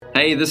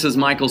Hey, this is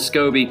Michael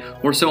Scobie.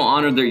 We're so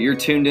honored that you're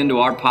tuned into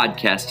our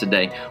podcast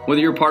today. Whether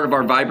you're part of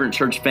our Vibrant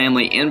Church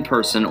family in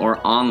person or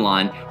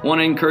online, I want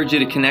to encourage you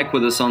to connect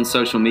with us on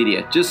social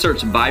media. Just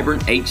search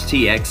Vibrant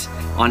HTX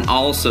on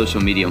all social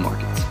media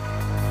markets.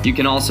 You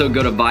can also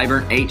go to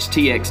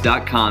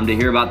vibranthtx.com to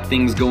hear about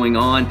things going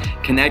on,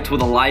 connect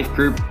with a life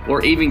group,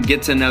 or even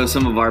get to know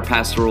some of our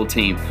pastoral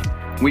team.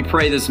 We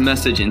pray this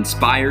message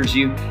inspires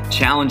you,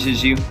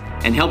 challenges you,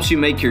 and helps you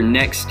make your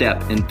next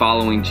step in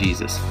following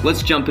Jesus.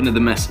 Let's jump into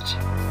the message.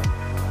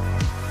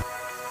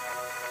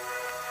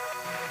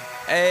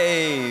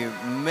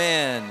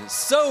 Amen.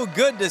 So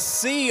good to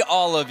see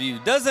all of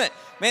you. Isn't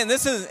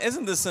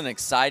this an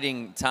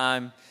exciting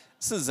time?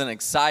 This is an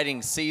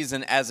exciting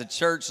season as a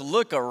church.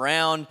 Look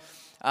around.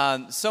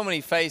 So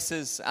many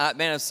faces.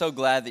 I'm so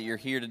glad that you're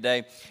here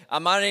today.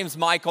 My name's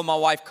Michael. My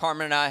wife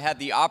Carmen and I had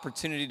the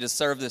opportunity to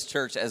serve this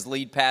church as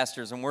lead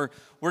pastors, and we're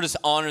just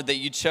honored that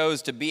you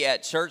chose to be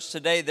at church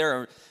today.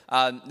 There's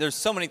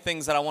so many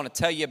things that I want to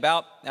tell you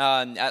about.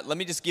 Let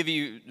me give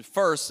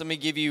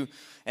you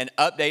an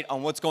update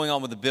on what's going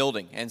on with the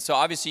building. And so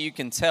obviously you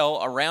can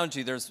tell around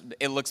you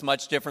it looks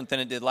much different than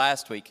it did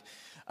last week.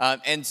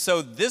 And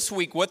so this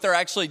week what they're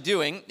actually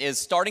doing is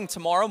starting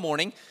tomorrow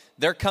morning,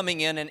 they're coming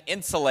in and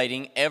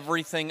insulating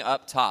everything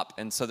up top.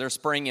 And so they're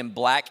spraying in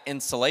black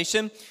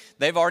insulation.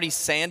 They've already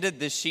sanded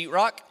this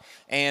sheetrock,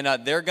 and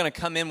they're going to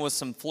come in with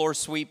some floor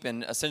sweep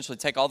and essentially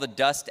take all the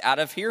dust out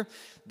of here.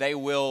 They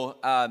will,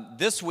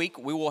 this week,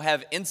 we will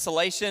have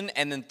insulation,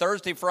 and then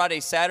Thursday, Friday,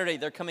 Saturday,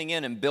 they're coming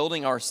in and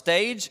building our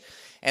stage.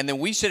 And then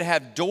we should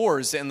have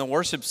doors in the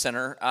worship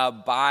center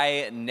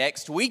by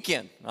next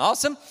weekend.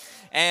 Awesome.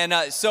 And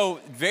so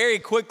very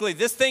quickly,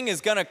 this thing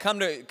is going to come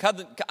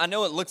to, I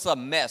know it looks a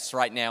mess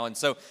right now. And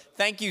so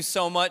thank you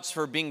so much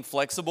for being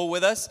flexible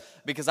with us,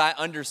 because I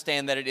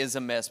understand that it is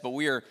a mess. But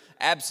we are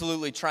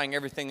absolutely trying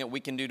everything that we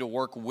can do to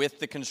work with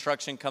the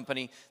construction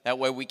company. That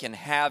way we can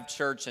have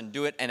church and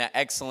do it in an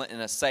excellent and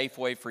a safe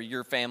way for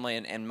your family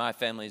and my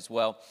family as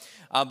well.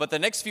 But the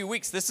next few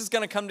weeks, this is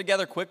going to come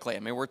together quickly. I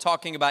mean, we're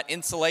talking about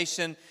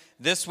insulation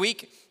this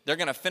week. They're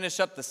going to finish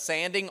up the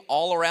sanding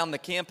all around the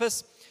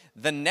campus.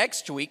 The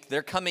next week,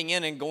 they're coming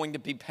in and going to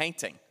be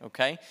painting,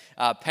 okay?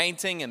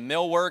 Painting and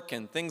millwork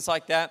and things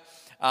like that.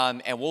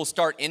 And we'll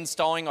start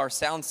installing our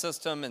sound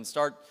system and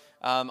start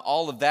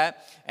all of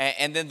that.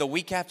 And then the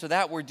week after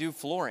that, we're due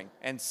flooring.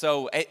 And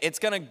so it's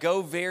going to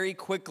go very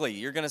quickly.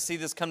 You're going to see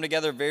this come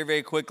together very,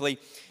 very quickly.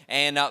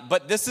 And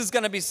but this is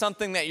going to be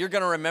something that you're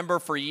going to remember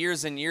for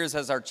years and years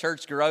as our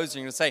church grows.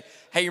 You're going to say,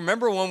 hey,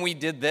 remember when we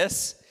did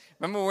this?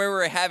 Remember when we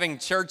were having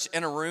church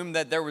in a room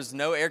that there was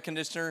no air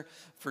conditioner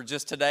for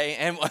just today,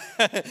 and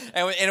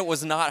it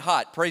was not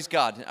hot. Praise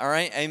God. All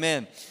right,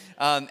 amen.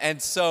 And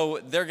so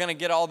they're going to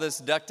get all this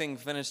ducting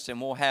finished,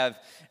 and we'll have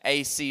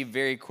AC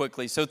very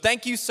quickly. So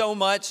thank you so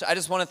much. I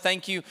just want to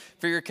thank you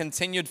for your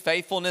continued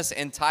faithfulness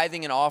in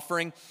tithing and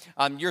offering.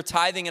 Your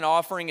tithing and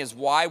offering is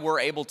why we're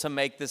able to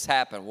make this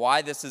happen,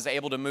 why this is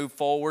able to move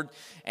forward,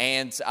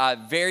 and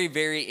very,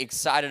 very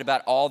excited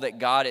about all that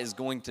God is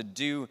going to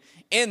do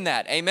in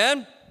that.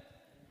 Amen?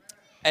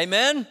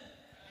 Amen?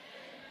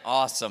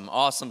 Awesome.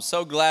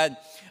 So glad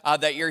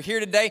that you're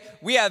here today.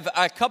 We have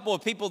a couple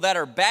of people that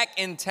are back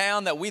in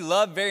town that we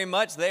love very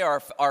much. They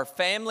are our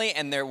family,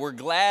 and we're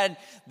glad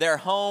they're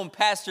home.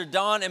 Pastor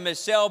Don and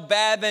Michelle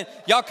Babin.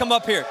 Y'all come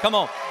up here. Come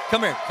on.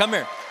 Come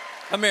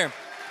here.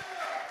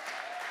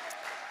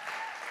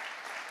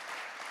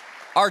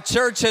 Our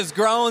church has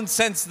grown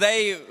since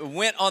they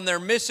went on their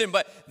mission,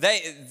 but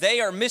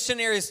they are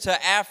missionaries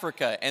to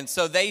Africa. And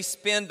so they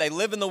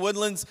live in the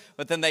Woodlands,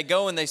 but then they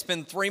go and they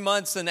spend 3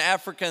 months in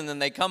Africa, and then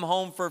they come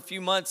home for a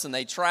few months, and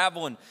they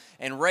travel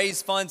and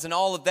raise funds and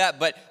all of that.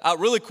 But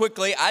really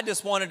quickly, I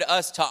just wanted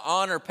us to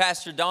honor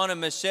Pastor Don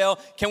and Michelle.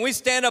 Can we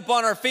stand up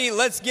on our feet?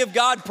 Let's give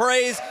God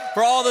praise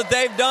for all that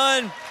they've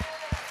done.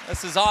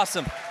 This is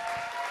awesome.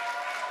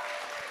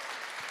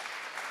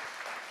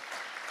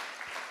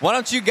 Why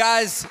don't you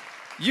guys...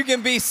 You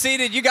can be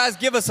seated. You guys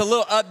give us a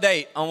little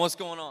update on what's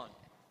going on.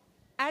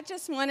 I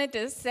just wanted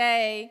to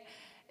say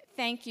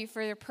thank you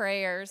for your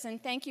prayers and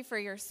thank you for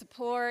your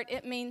support.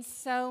 It means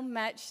so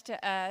much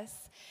to us.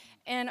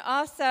 And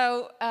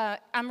also,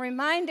 I'm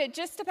reminded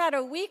just about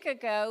a week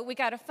ago, we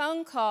got a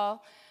phone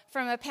call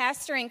from a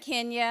pastor in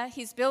Kenya.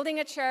 He's building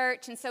a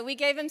church, and so we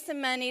gave him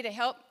some money to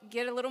help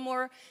get a little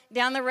more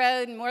down the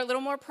road and a little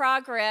more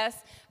progress.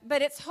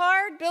 But it's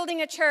hard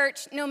building a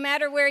church no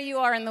matter where you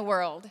are in the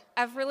world.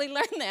 I've really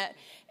learned that.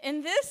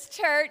 In this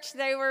church,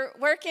 they were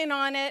working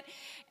on it,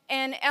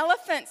 and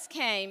elephants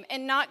came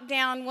and knocked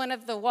down one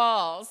of the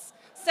walls.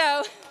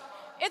 So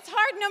it's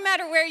hard no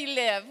matter where you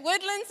live,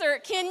 Woodlands or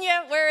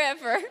Kenya,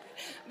 wherever.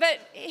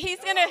 But he's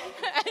going to...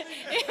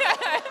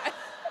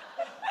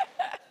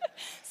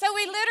 So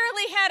we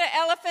literally had an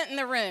elephant in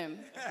the room.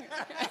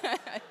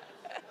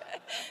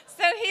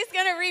 So he's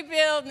going to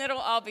rebuild, and it'll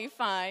all be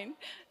fine.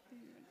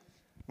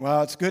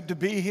 Well, it's good to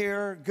be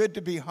here, good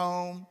to be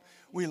home.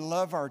 We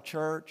love our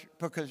church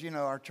because,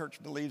 our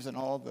church believes in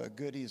all the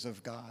goodies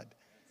of God.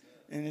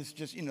 And it's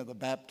just, the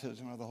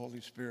baptism of the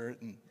Holy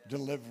Spirit and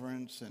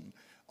deliverance and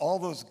all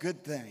those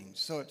good things.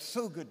 So it's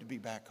so good to be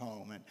back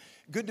home, and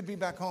good to be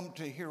back home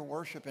to hear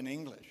worship in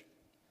English.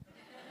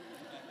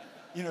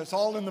 You know, it's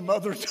all in the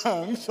mother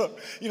tongue. So,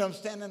 you know, I'm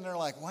standing there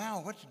like,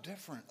 wow, what's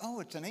different? Oh,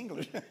 it's in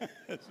English.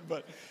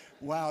 But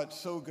wow, it's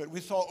so good. We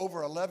saw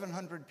over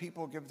 1,100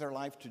 people give their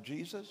life to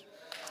Jesus.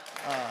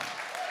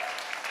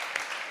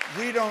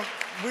 We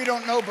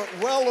don't know, but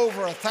well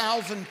over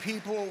 1,000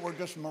 people were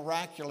just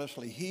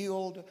miraculously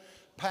healed.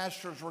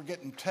 Pastors were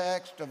getting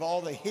text of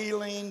all the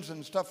healings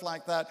and stuff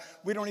like that.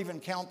 We don't even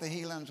count the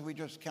healings. We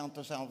just count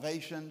the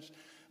salvations.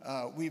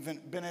 We've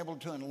been able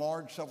to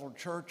enlarge several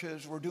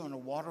churches. We're doing a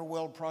water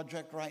well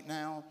project right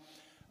now.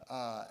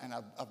 And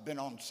I've been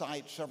on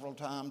site several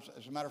times.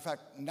 As a matter of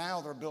fact,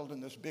 now they're building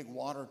this big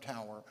water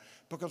tower.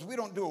 Because we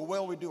don't do a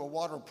well, we do a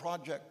water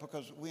project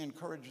because we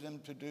encourage them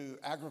to do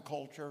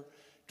agriculture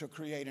to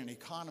create an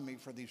economy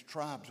for these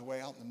tribes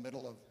way out in the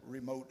middle of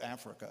remote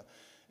Africa.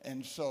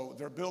 And so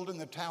they're building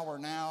the tower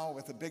now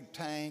with a big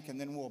tank,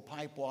 and then we'll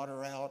pipe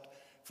water out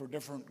for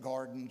different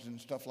gardens and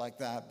stuff like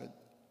that. But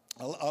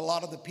a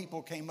lot of the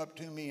people came up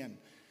to me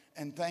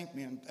and thanked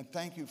me, and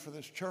thank you for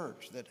this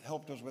church that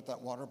helped us with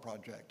that water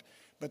project.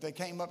 But they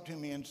came up to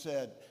me and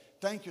said,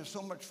 thank you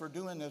so much for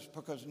doing this,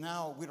 because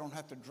now we don't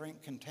have to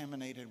drink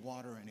contaminated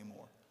water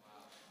anymore.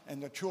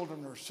 And the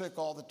children are sick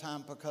all the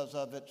time because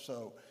of it.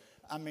 So,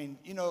 I mean,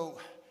 you know,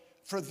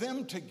 for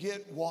them to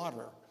get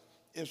water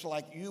is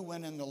like you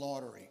winning the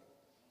lottery.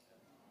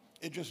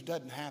 It just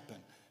doesn't happen.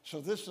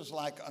 So this is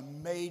like a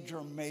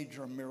major,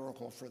 major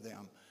miracle for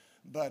them.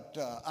 But,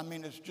 I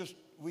mean, it's just,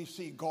 we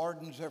see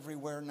gardens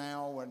everywhere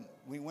now. When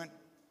we went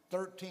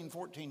 13,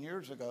 14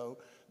 years ago,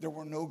 there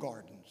were no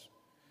gardens.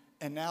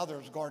 And now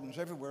there's gardens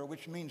everywhere,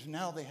 which means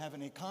now they have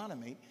an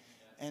economy.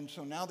 And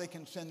so now they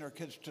can send their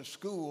kids to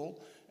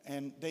school,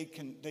 and they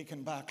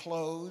can buy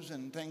clothes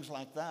and things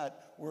like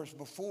that, whereas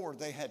before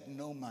they had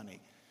no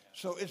money.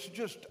 So it's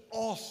just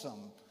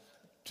awesome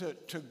to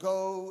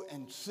go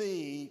and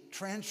see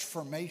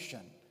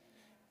transformation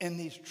in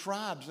these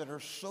tribes that are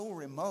so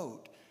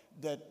remote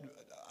that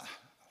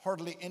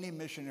hardly any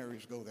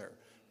missionaries go there,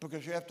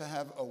 because you have to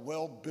have a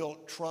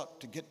well-built truck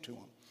to get to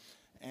them.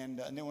 And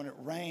then when it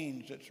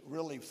rains, it's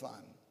really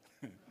fun.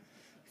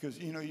 Because,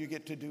 you know, you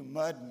get to do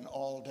mudding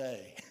all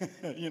day.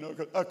 You know,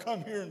 'cause I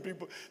come here and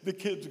the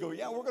kids go,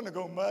 yeah, we're going to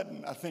go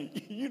mudding. I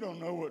think, you don't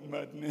know what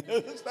mudding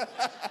is.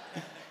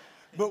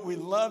 But we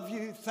love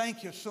you.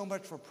 Thank you so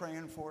much for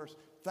praying for us.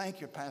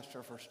 Thank you,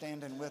 Pastor, for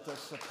standing with us,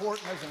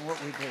 supporting us in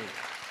what we do.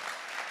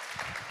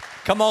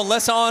 Come on,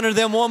 let's honor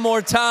them one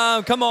more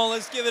time. Come on,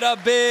 let's give it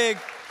up big.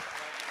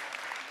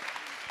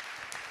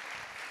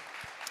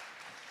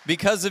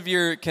 Because of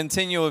your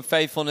continual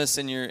faithfulness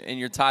in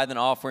your tithe and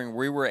offering,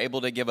 we were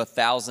able to give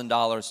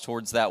 $1,000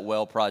 towards that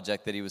well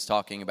project that he was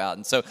talking about.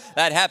 And so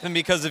that happened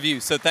because of you.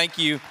 So thank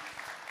you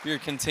for your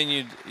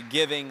continued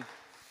giving.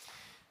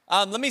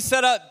 Let me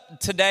set up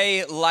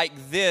today like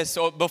this.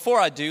 Or before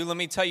I do, let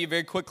me tell you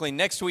very quickly.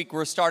 Next week,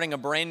 we're starting a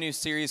brand new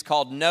series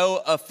called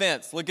No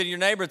Offense. Look at your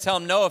neighbor, tell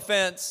him no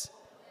offense.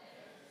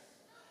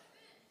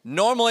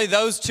 Normally,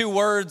 those two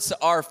words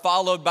are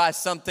followed by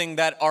something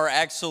that are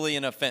actually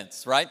an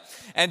offense, right?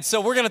 And so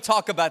we're going to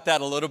talk about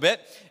that a little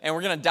bit, and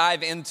we're going to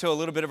dive into a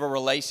little bit of a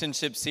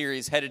relationship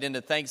series headed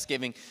into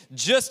Thanksgiving,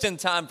 just in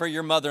time for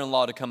your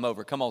mother-in-law to come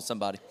over. Come on,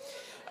 somebody.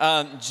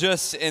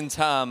 Just in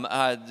time.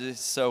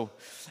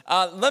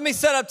 Let me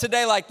set up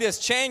today like this.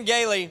 Chan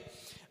Gailey,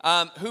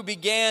 who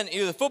he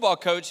was a football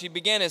coach. He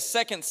began his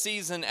second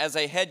season as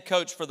a head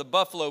coach for the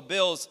Buffalo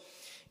Bills.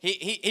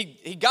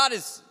 He got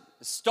his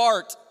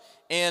start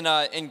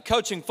in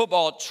coaching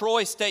football at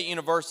Troy State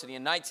University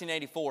in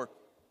 1984.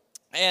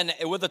 And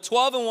with a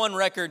 12-1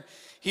 record,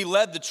 he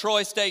led the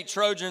Troy State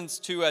Trojans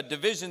to a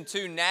Division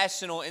II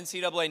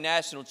NCAA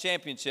national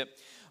championship.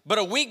 But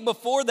a week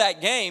before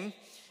that game,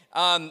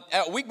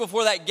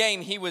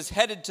 he was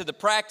headed to the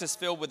practice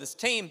field with his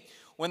team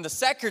when the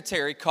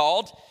secretary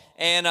called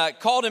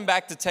him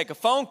back to take a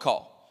phone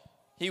call.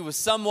 He was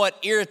somewhat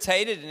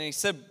irritated, and he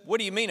said, "What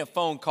do you mean a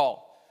phone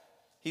call?"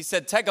 He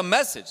said, "Take a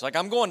message, like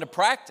I'm going to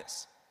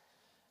practice."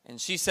 And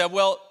she said,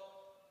 "Well,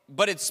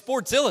 but it's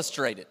Sports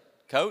Illustrated,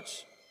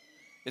 Coach.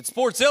 It's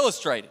Sports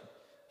Illustrated."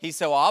 He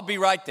said, "Well, I'll be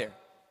right there.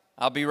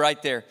 I'll be right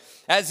there."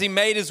 As he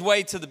made his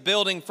way to the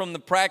building from the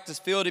practice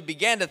field, he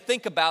began to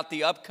think about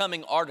the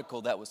upcoming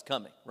article that was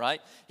coming,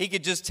 right? He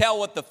could just tell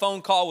what the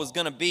phone call was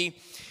going to be.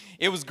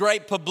 It was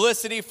great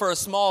publicity for a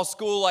small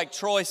school like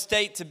Troy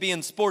State to be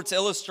in Sports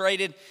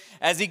Illustrated.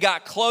 As he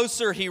got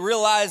closer, he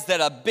realized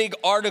that a big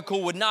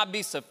article would not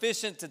be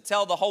sufficient to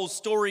tell the whole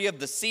story of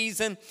the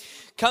season.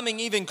 Coming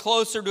even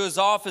closer to his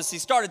office, he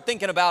started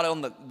thinking about it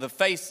on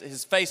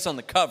his face on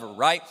the cover,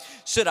 right?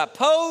 Should I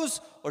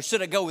pose or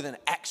should I go with an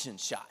action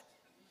shot?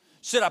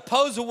 Should I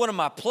pose with one of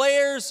my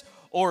players?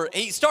 Or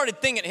he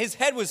started thinking, his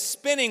head was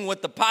spinning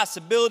with the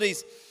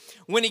possibilities.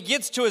 When he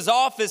gets to his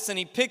office and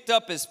he picked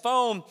up his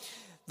phone,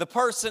 the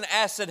person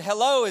said,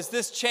 "Hello, is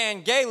this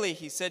Chan Gailey?"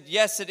 He said,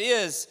 "Yes, it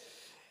is."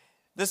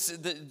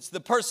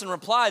 The person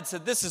replied,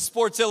 said, "This is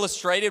Sports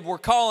Illustrated. We're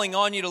calling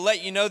on you to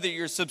let you know that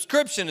your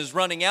subscription is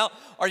running out.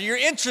 Are you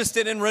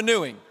interested in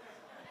renewing?"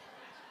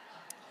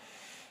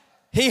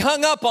 He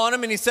hung up on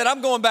him and he said,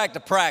 "I'm going back to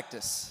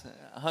practice."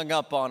 Hung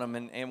up on him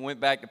and went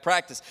back to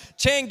practice.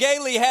 Chan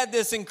Gailey had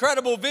this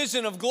incredible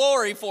vision of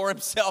glory for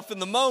himself in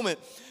the moment,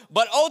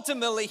 but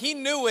ultimately he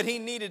knew what he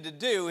needed to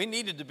do. He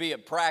needed to be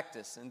at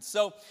practice. And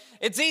so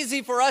it's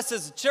easy for us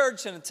as a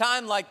church in a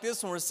time like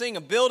this when we're seeing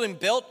a building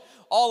built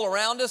all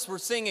around us. We're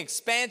seeing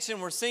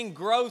expansion. We're seeing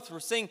growth. We're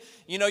seeing,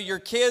 your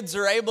kids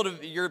are able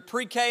to, your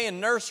pre-K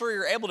and nursery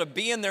are able to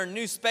be in their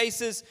new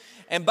spaces.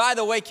 And by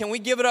the way, can we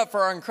give it up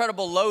for our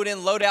incredible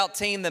load-in, load-out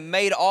team that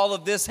made all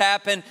of this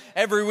happen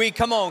every week?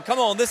 Come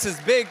on, this is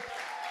big.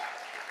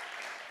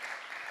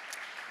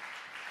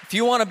 If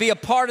you want to be a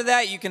part of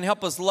that, you can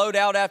help us load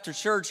out after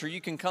church, or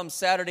you can come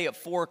Saturday at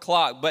 4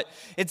 o'clock. But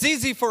it's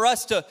easy for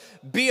us to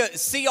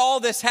see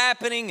all this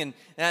happening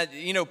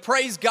and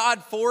praise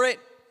God for it.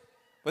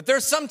 But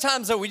there's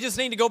sometimes that we just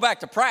need to go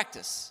back to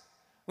practice.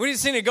 We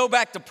just need to go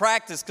back to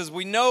practice because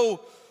we know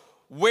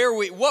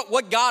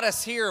what got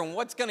us here and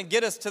what's going to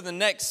get us to the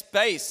next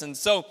space. And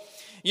so,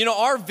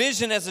 our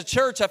vision as a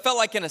church, I felt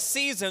like this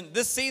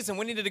season,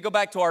 we needed to go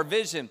back to our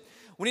vision.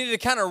 We needed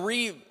to kind of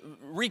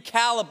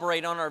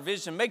recalibrate on our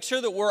vision, make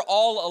sure that we're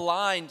all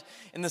aligned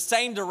in the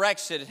same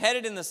direction,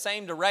 headed in the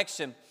same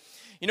direction.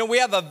 We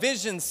have a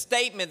vision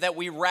statement that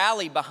we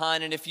rally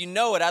behind, and if you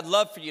know it, I'd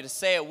love for you to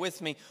say it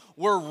with me.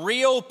 We're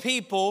real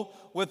people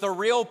with a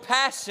real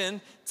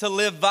passion to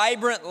live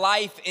vibrant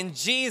life in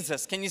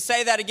Jesus. Can you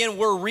say that again?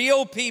 We're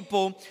real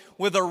people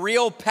with a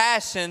real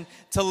passion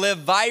to live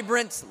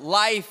vibrant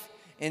life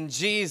in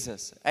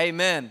Jesus.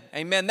 Amen.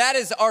 Amen. That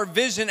is our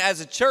vision as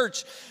a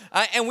church.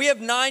 And we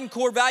have 9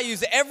 core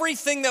values.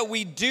 Everything that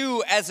we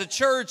do as a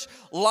church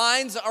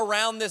lines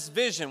around this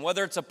vision,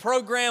 whether it's a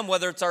program,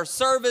 whether it's our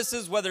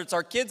services, whether it's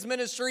our kids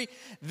ministry.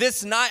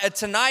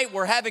 Tonight,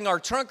 we're having our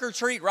trunk or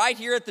treat right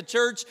here at the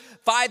church,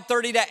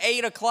 5:30 to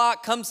 8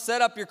 o'clock. Come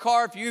set up your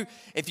car.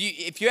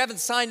 If you haven't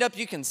signed up,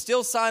 you can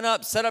still sign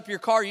up, set up your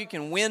car. You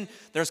can win.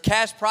 There's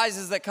cash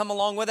prizes that come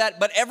along with that.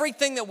 But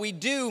everything that we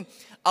do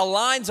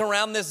aligns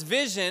around this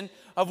vision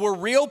of we're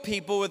real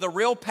people with a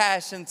real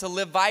passion to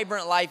live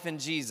vibrant life in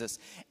Jesus.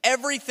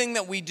 Everything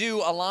that we do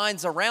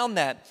aligns around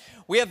that.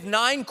 We have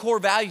 9 core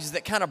values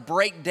that kind of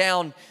break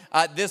down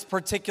this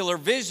particular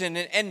vision.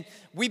 And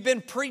we've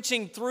been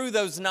preaching through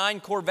those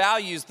 9 core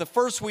values. The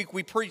first week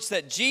we preached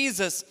that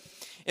Jesus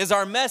is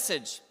our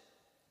message.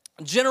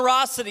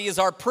 Generosity is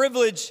our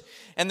privilege,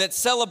 and that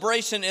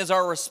celebration is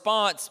our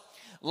response.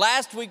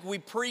 Last week we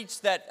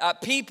preached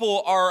that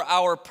people are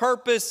our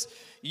purpose,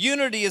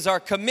 unity is our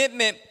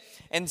commitment,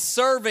 and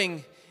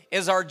serving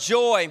is our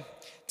joy.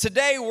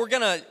 Today we're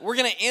gonna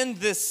end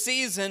this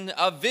season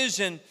of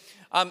vision,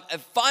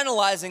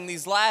 finalizing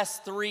these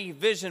last 3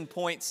 vision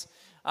points,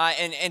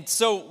 and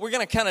so we're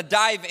gonna kind of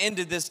dive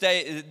into this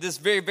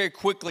very, very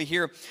quickly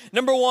here.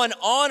 Number 1,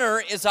 honor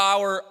is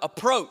our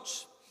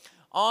approach.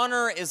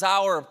 Honor is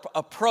our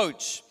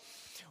approach.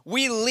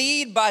 We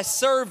lead by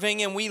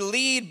serving and we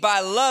lead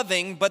by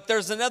loving, but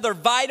there's another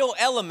vital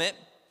element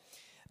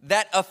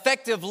that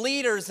effective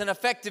leaders and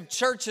effective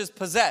churches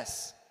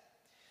possess.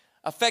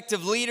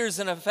 Effective leaders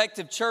and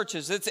effective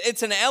churches.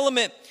 It's an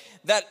element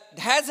that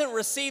hasn't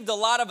received a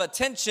lot of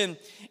attention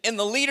in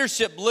the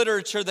leadership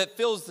literature that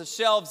fills the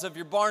shelves of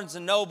your Barnes &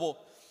 Noble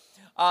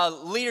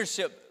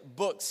leadership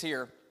books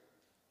here.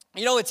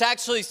 It's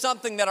actually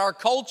something that our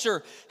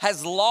culture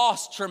has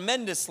lost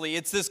tremendously.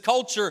 It's this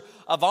culture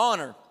of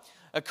honor.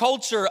 A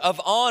culture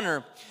of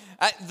honor.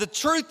 The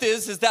truth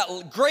is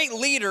that great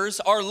leaders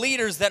are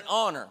leaders that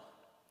honor.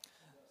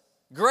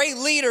 Great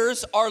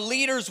leaders are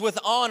leaders with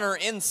honor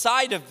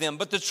inside of them.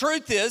 But the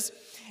truth is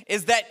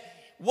that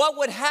what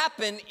would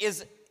happen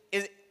is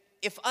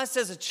if us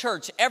as a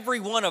church, every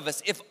one of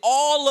us, if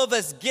all of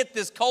us get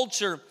this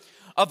culture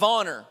of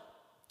honor,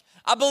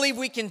 I believe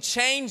we can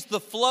change the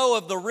flow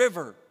of the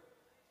river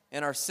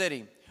in our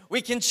city.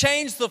 We can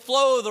change the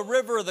flow of the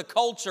river of the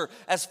culture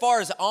as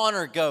far as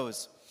honor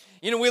goes.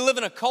 We live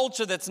in a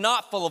culture that's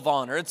not full of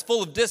honor. It's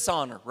full of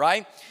dishonor,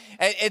 right?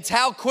 It's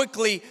how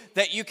quickly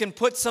that you can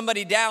put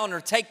somebody down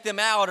or take them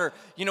out, or,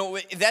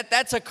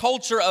 that's a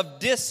culture of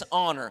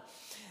dishonor.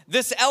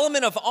 This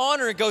element of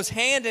honor goes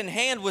hand in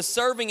hand with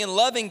serving and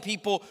loving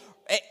people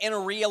in a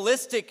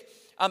realistic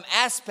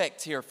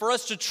aspect here. For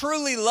us to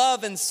truly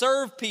love and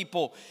serve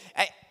people,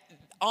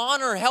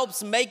 honor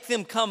helps make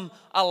them come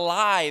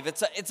alive.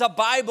 It's a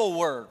Bible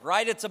word,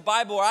 right? It's a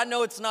Bible word. I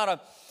know it's not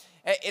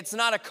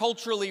a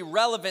culturally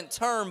relevant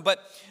term, but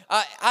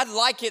I'd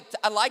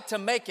like to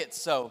make it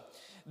so.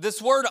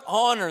 This word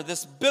honor,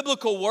 this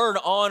biblical word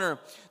honor,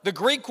 the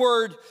Greek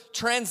word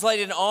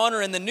translated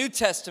honor in the New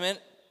Testament,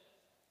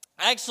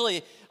 actually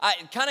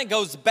it kind of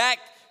goes back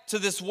to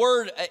this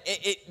word,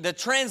 the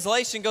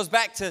translation goes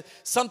back to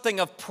something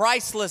of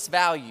priceless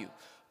value.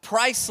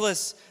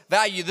 Priceless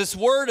value. This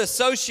word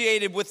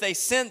associated with a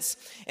sense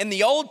in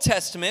the Old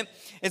Testament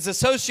is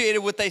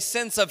associated with a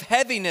sense of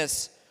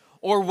heaviness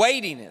or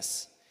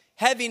weightiness.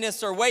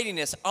 heaviness or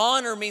weightiness.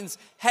 Honor means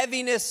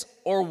heaviness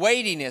or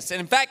weightiness.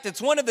 And in fact,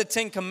 it's one of the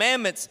 10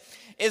 commandments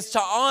is to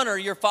honor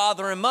your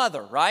father and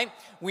mother, right?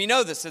 We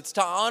know this. It's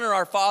to honor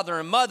our father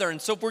and mother. And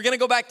so if we're going to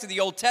go back to the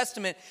Old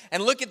Testament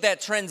and look at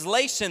that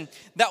translation,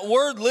 that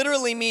word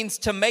literally means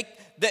to make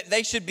that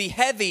they should be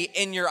heavy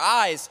in your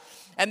eyes.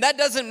 And that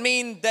doesn't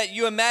mean that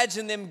you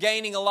imagine them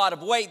gaining a lot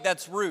of weight.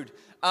 That's rude.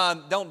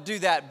 Don't do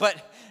that.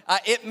 But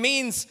it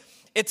means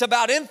it's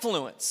about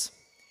influence.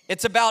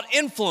 It's about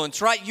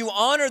influence, right? You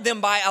honor them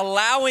by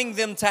allowing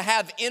them to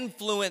have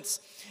influence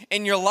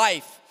in your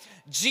life.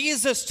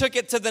 Jesus took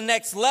it to the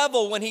next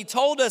level when he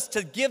told us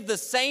to give the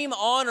same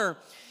honor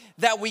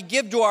that we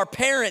give to our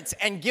parents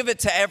and give it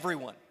to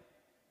everyone.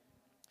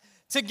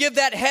 To give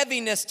that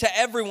heaviness to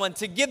everyone,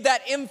 to give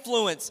that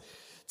influence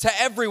to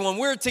everyone.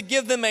 We're to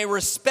give them a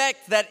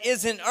respect that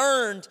isn't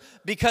earned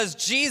because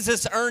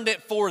Jesus earned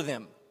it for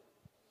them.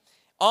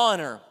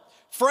 Honor.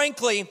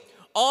 Frankly,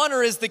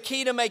 honor is the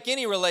key to making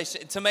any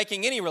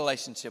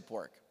relationship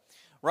work,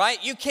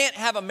 right? You can't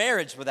have a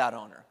marriage without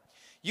honor.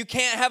 You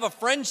can't have a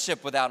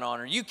friendship without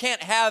honor. You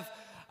can't have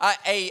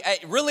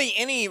really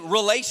any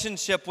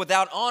relationship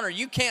without honor.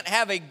 You can't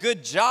have a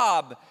good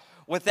job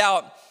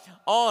without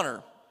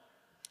honor.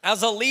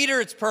 As a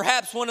leader, it's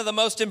perhaps one of the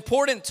most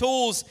important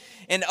tools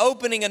in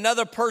opening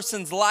another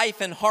person's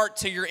life and heart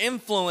to your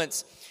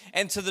influence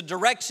and to the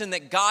direction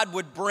that God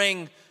would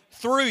bring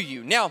through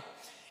you. Now,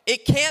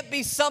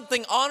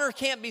 honor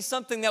can't be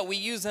something that we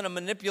use in a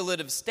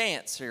manipulative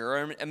stance here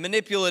or a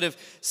manipulative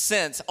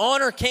sense.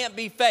 Honor can't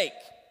be fake.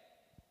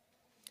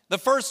 The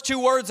first 2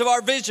 words of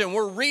our vision,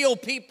 we're real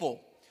people.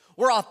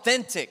 We're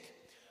authentic.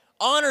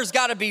 Honor's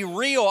got to be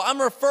real.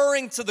 I'm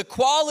referring to the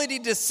quality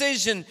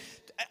decision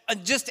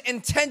just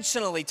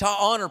intentionally to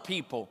honor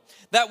people,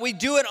 that we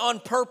do it on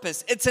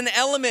purpose. It's an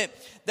element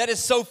that is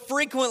so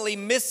frequently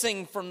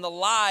missing from the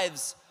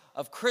lives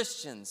of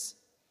Christians,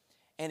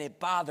 and it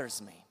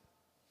bothers me.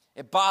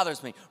 It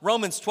bothers me.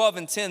 Romans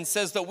 12:10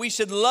 says that we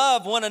should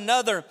love one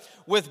another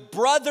with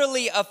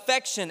brotherly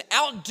affection,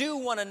 outdo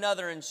one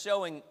another in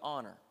showing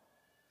honor.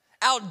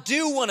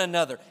 Outdo one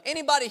another.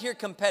 Anybody here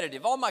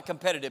competitive? All my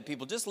competitive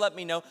people, just let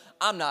me know.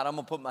 I'm not. I'm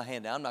going to put my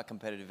hand down. I'm not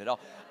competitive at all.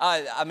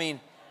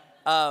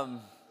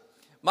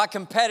 My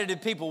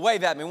competitive people,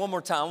 wave at me one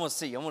more time. I want to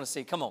see you. I want to see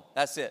you. Come on.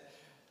 That's it.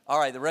 All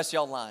right. The rest of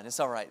y'all lying. It's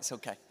all right. It's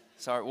okay.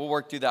 It's all right. We'll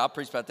work through that. I'll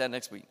preach about that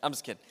next week. I'm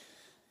just kidding.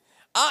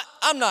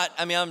 I'm not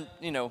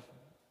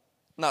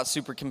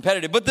super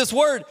competitive. But this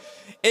word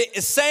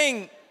is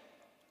saying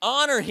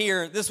honor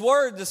here. This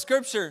word, the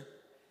scripture,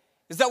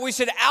 is that we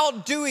should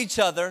outdo each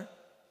other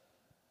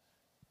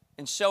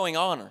in showing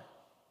honor.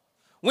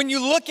 When you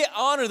look at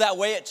honor that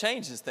way, it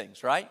changes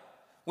things, right?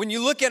 When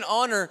you look at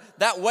honor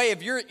that way,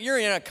 if you're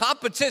in a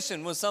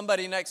competition with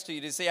somebody next to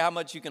you to see how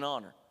much you can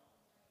honor.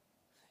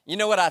 You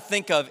know what I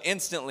think of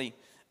instantly?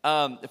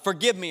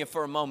 Forgive me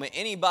for a moment.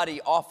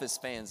 Anybody Office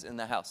fans in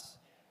the house?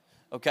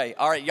 Okay,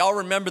 all right. Y'all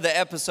remember the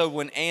episode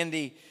when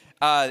Andy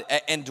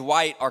and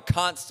Dwight are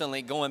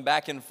constantly going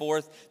back and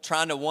forth,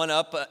 trying to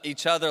one-up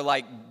each other,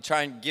 like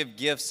trying to give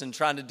gifts and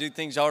trying to do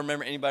things. Y'all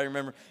remember? Anybody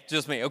remember?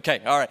 Just me. Okay,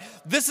 all right.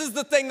 This is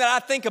the thing that I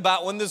think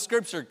about when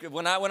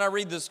I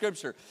read the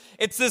scripture.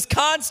 It's this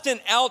constant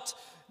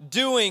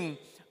outdoing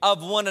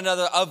of one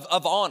another,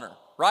 of honor,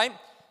 right?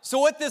 So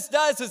what this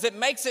does is it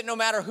makes it no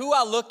matter who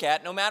I look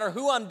at, no matter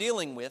who I'm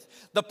dealing with,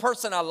 the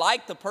person I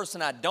like, the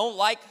person I don't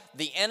like,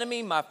 the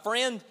enemy, my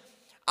friend,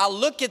 I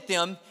look at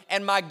them,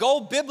 and my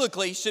goal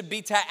biblically should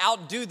be to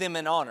outdo them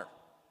in honor.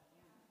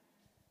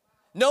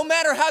 No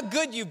matter how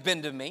good you've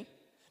been to me,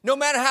 no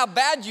matter how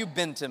bad you've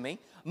been to me,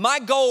 my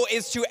goal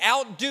is to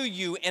outdo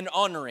you in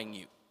honoring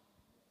you.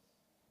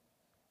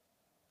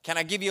 Can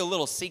I give you a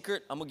little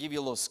secret? I'm going to give you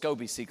a little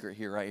SCOBY secret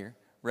here, right here.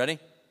 Ready?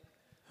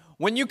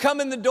 When you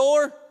come in the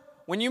door,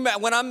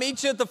 when I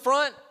meet you at the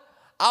front,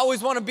 I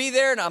always want to be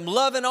there, and I'm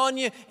loving on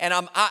you, and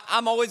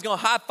I'm always going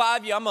to high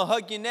five you. I'm going to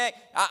hug your neck.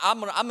 I'm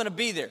going to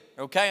be there,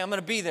 okay? I'm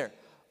going to be there.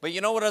 But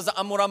you know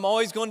what I'm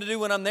always going to do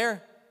when I'm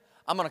there?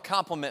 I'm going to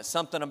compliment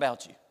something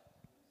about you.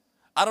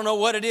 I don't know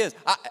what it is.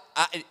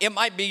 It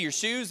might be your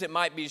shoes. It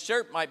might be your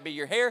shirt. Might be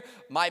your hair.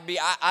 Might be,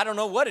 I don't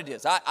know what it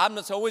is. I'm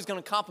just always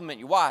going to compliment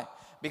you. Why?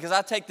 Because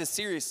I take this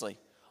seriously.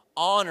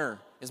 Honor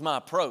is my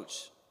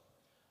approach.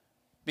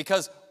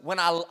 Because when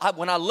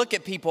I look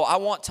at people, I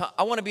want to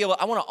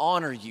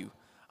honor you.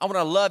 I want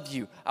to love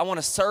you. I want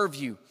to serve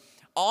you.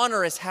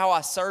 Honor is how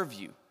I serve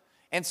you.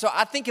 And so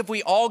I think if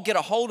we all get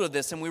a hold of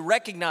this and we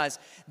recognize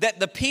that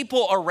the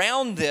people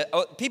around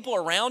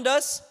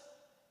us,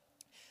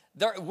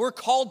 we're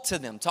called to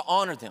them, to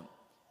honor them.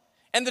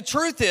 And the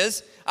truth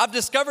is, I've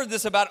discovered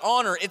this about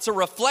honor, it's a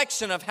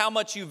reflection of how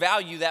much you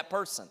value that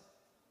person.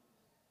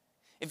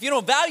 If you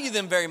don't value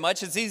them very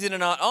much, it's easy to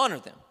not honor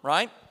them,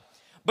 right?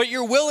 But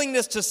your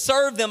willingness to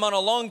serve them on a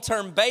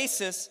long-term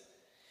basis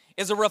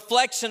is a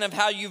reflection of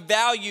how you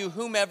value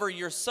whomever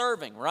you're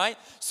serving, right?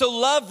 So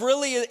love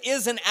really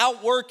is an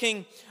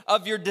outworking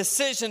of your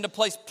decision to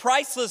place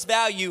priceless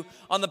value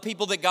on the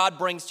people that God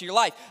brings to your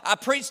life. I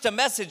preached a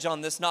message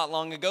on this not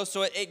long ago,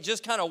 so it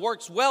just kind of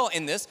works well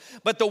in this.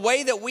 But the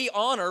way that we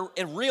honor,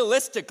 and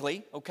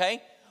realistically,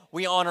 okay,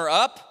 we honor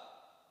up,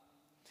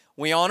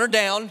 we honor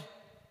down,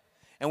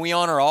 and we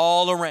honor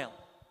all around.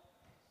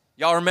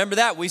 Y'all remember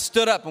that? We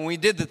stood up and we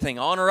did the thing.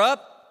 Honor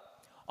up,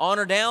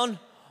 honor down,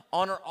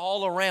 honor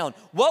all around.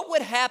 What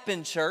would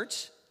happen,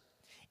 church,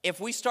 if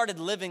we started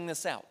living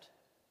this out?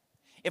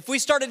 If we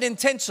started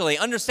intentionally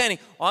understanding,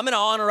 well, I'm going to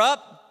honor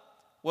up.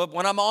 Well,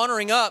 when I'm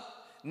honoring up,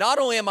 not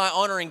only am I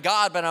honoring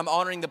God, but I'm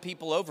honoring the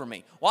people over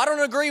me. Well, I don't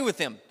agree with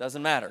them.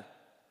 Doesn't matter.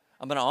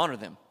 I'm going to honor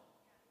them.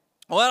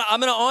 Well, I'm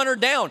going to honor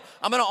down.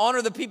 I'm going to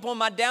honor the people in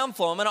my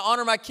downflow. I'm going to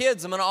honor my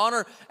kids. I'm going to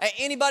honor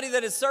anybody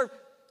that has served.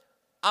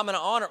 I'm going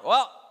to honor.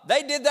 Well,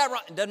 they did that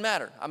right. It doesn't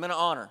matter. I'm going to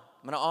honor.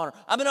 I'm going to honor.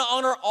 I'm going to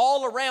honor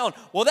all around.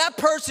 Well, that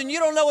person, you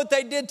don't know what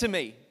they did to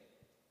me.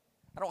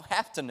 I don't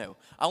have to know.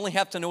 I only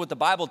have to know what the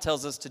Bible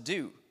tells us to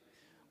do,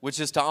 which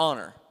is to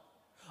honor.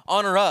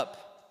 Honor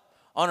up,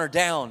 honor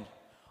down,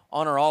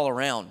 honor all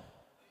around.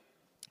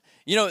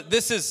 You know,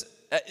 this is,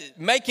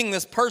 making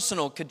this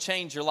personal could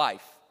change your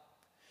life.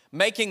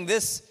 Making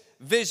this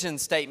vision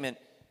statement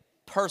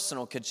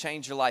personal could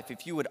change your life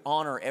if you would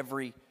honor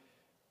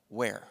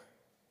everywhere,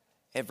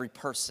 every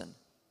person,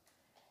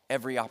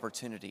 every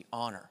opportunity,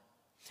 honor.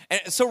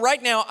 And so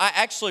right now, I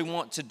actually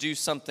want to do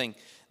something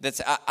that's,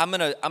 I'm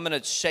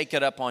gonna shake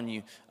it up on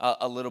you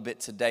a little bit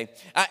today.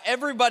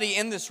 Everybody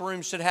in this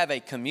room should have a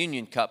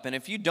communion cup. And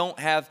if you don't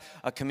have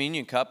a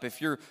communion cup,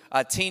 if you're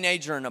a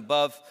teenager and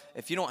above,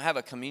 if you don't have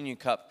a communion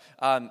cup,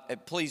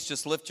 please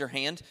just lift your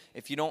hand.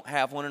 If you don't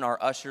have one, and our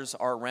ushers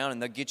are around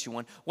and they'll get you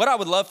one. What I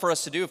would love for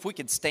us to do, if we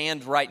could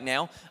stand right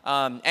now,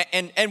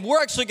 and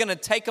we're actually gonna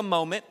take a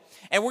moment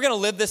and we're gonna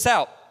live this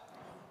out.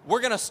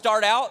 We're gonna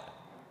start out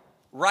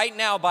right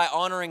now by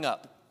honoring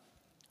up.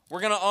 We're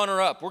going to honor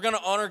up. We're going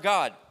to honor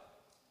God.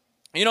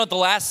 You know, at the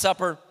Last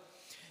Supper,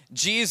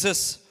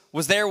 Jesus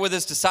was there with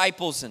his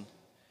disciples,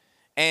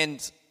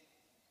 and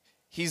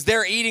he's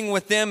there eating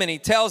with them, and he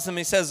tells them,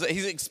 he says,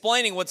 he's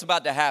explaining what's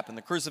about to happen.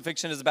 The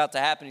crucifixion is about to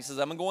happen. He says,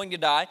 I'm going to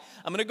die.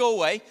 I'm going to go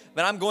away,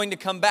 but I'm going to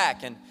come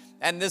back.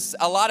 And this,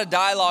 a lot of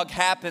dialogue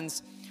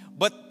happens,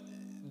 but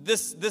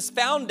this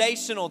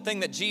foundational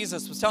thing that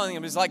Jesus was telling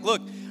them is like,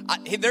 look,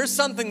 there's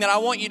something that I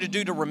want you to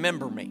do to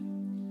remember me.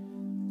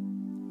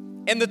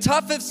 In the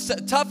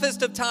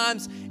toughest of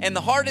times, and the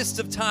hardest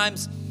of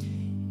times,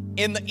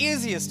 in the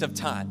easiest of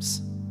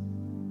times,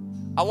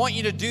 I want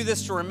you to do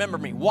this to remember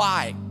me.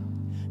 Why?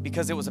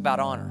 Because it was about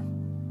honor.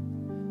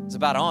 It was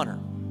about honor.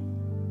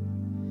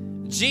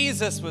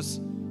 Jesus was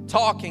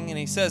talking and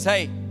he says,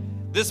 hey,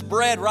 this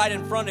bread right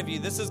in front of you,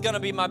 this is going to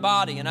be my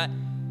body.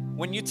 And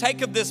when you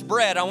take of this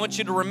bread, I want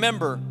you to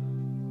remember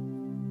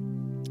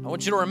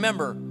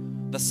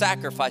the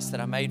sacrifice that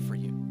I made for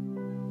you.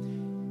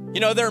 You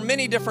know, there are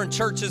many different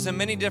churches and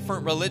many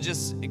different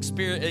religious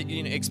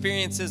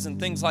experiences and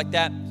things like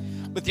that.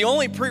 But the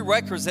only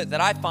prerequisite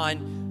that I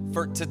find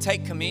to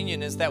take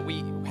communion is that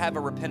we have a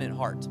repentant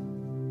heart.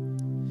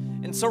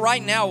 And so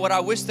right now, what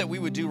I wish that we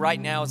would do right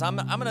now is I'm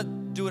going to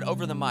do it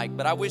over the mic,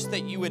 but I wish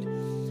that you would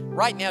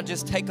right now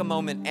just take a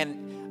moment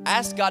and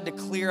ask God to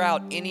clear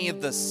out any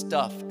of the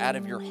stuff out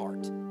of your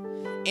heart.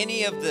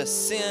 Any of the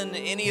sin,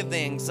 any of the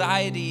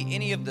anxiety,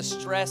 any of the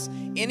stress,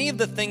 any of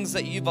the things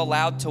that you've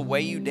allowed to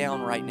weigh you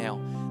down right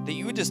now, that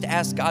you would just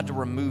ask God to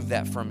remove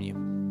that from you.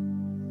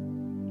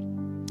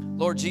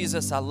 Lord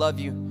Jesus, I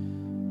love you.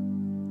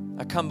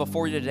 I come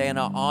before you today and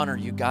I honor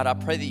you, God. I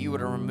pray that you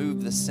would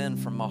remove the sin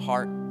from my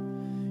heart.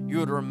 You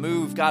would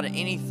remove, God,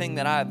 anything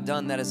that I have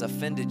done that has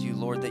offended you,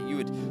 Lord, that you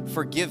would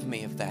forgive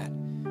me of that.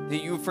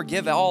 That you would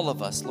forgive all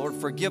of us, Lord.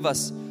 Forgive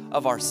us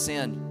of our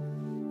sin.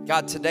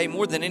 God, today,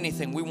 more than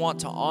anything, we want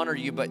to honor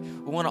you, but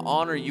we want to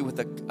honor you with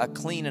a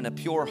clean and a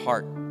pure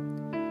heart.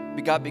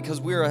 God,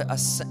 because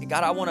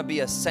God, I want to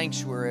be a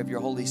sanctuary of your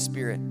Holy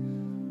Spirit.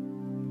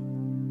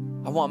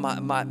 I want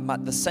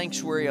the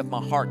sanctuary of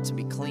my heart to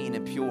be clean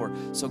and pure.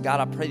 So God,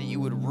 I pray that you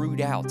would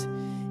root out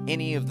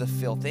any of the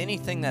filth,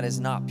 anything that is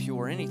not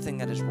pure, anything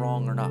that is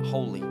wrong or not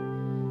holy,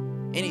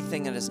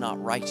 anything that is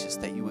not righteous,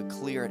 that you would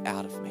clear it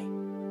out of me.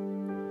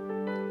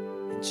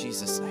 In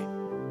Jesus' name.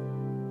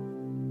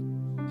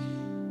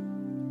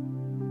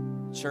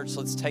 Church,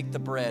 let's take the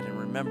bread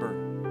and remember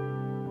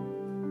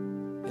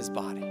his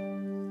body.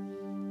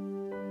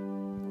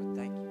 Lord,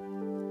 thank you.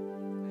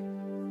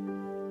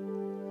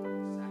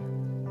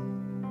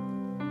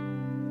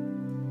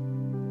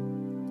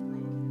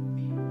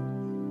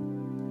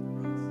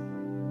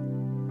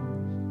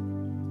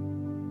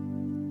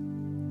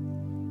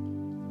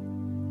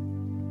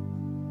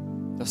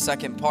 The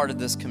second part of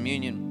this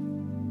communion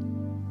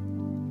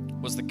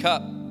was the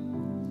cup.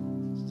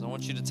 So I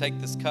want you to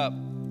take this cup.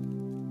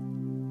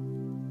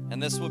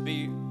 And this would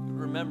be,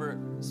 remember,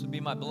 this would be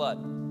my blood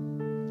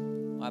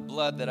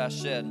that I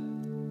shed.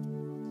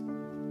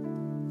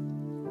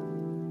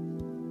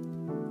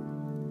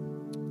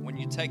 When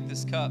you take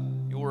this cup,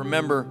 you You'll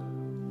remember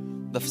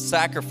the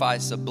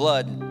sacrifice of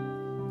blood.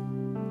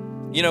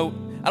 You know, I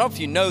don't know if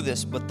you know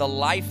this, but the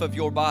life of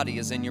your body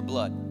is in your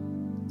blood.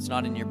 It's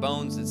not in your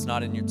bones, it's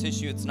not in your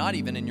tissue, it's not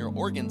even in your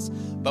organs.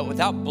 But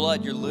without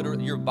blood,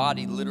 your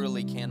body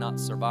literally cannot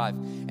survive.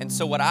 And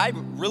so what I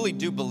really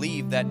do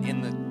believe that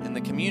in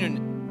the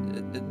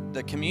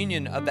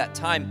communion of that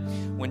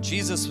time, when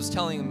Jesus was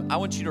telling them, I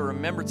want you to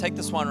remember, take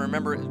this wine,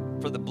 remember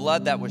for the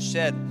blood that was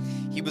shed,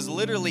 he was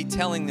literally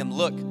telling them,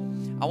 look,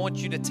 I want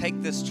you to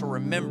take this to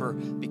remember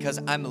because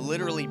I'm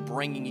literally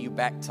bringing you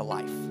back to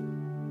life.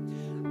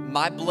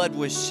 My blood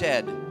was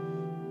shed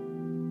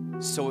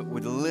so it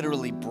would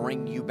literally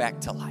bring you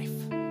back to life.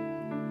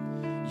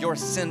 Your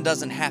sin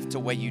doesn't have to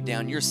weigh you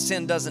down. Your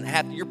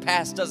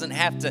past doesn't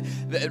have to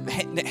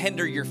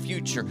hinder your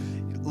future.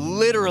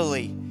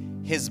 Literally,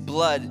 his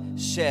blood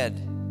shed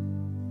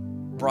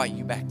brought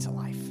you back to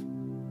life.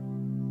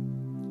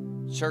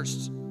 Church,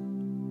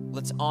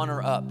 let's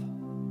honor up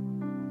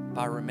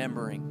by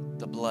remembering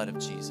the blood of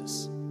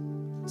Jesus.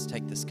 Let's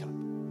take this cup.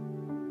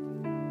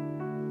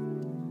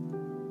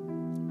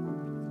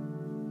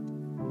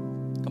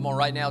 Come on,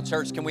 right now,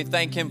 church, can we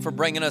thank him for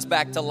bringing us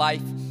back to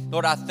life?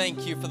 Lord, I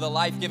thank you for the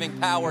life-giving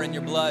power in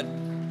your blood.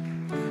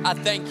 I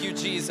thank you,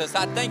 Jesus.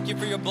 I thank you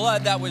for your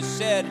blood that was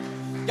shed.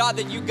 God,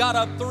 that you got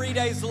up 3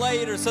 days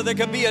later so there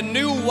could be a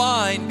new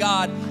wine,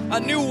 God, a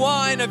new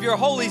wine of your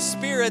Holy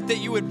Spirit that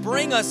you would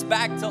bring us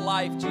back to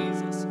life,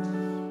 Jesus.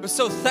 We're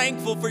so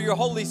thankful for your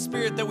Holy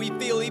Spirit that we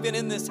feel even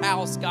in this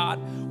house, God.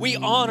 We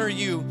honor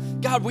you.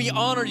 God, we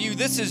honor you.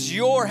 This is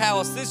your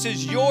house. This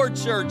is your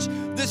church.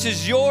 This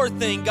is your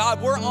thing. God,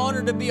 we're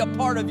honored to be a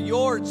part of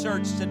your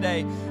church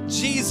today.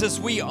 Jesus,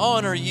 we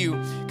honor you.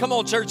 Come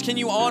on, church, can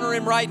you honor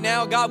him right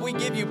now? God, we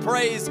give you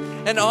praise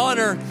and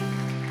honor,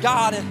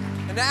 God,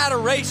 and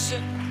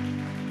adoration.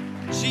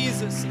 In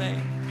Jesus'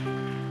 name.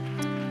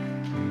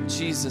 In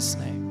Jesus'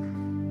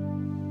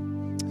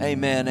 name.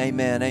 Amen,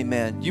 amen,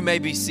 amen. You may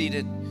be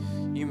seated.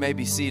 You may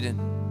be seated.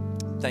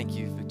 Thank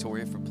you,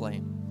 Victoria, for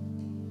playing.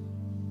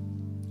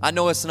 I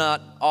know it's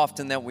not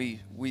often that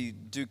we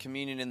do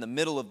communion in the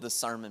middle of the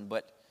sermon,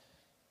 but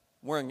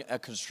we're in a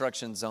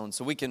construction zone,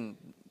 so we can,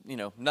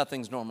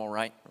 nothing's normal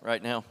right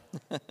now.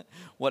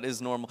 What is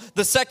normal?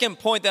 The second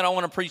point that I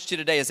want to preach to you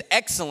today is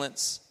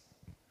excellence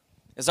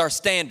is our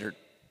standard.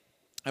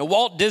 And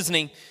Walt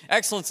Disney,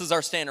 excellence is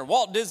our standard.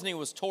 Walt Disney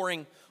was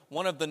touring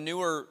one of the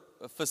newer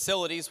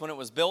facilities when it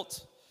was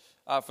built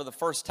for the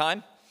first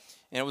time.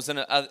 And it was an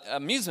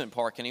amusement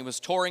park, and he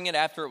was touring it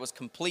after it was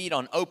complete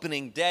on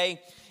opening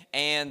day.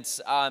 And,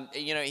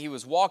 he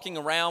was walking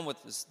around with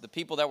the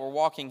people that were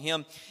walking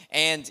him,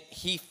 and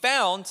he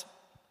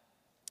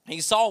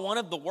saw one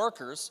of the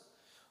workers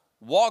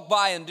walk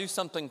by and do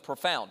something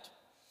profound.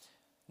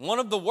 One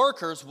of the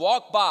workers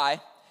walked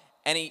by,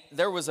 and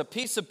there was a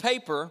piece of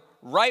paper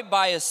right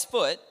by his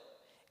foot,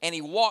 and he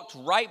walked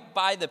right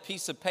by the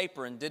piece of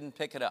paper and didn't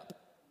pick it up.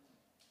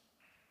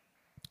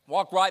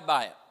 Walked right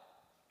by it.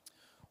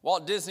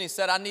 Walt Disney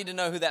said, I need to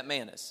know who that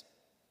man is.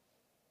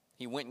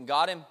 He went and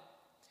got him,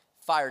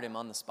 fired him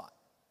on the spot.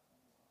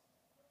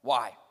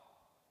 Why?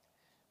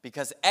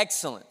 Because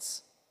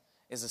excellence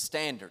is a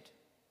standard.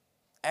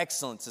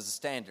 Excellence is a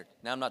standard.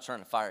 Now, I'm not trying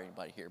to fire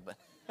anybody here, but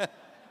I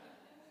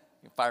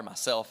can fire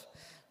myself.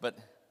 But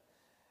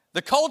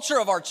the culture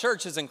of our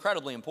church is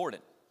incredibly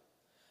important.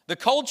 The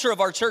culture of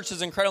our church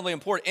is incredibly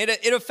important.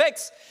 It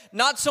affects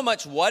not so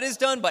much what is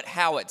done, but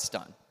how it's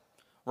done,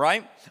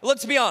 right?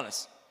 Let's be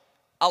honest.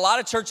 A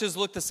lot of churches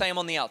look the same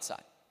on the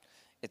outside.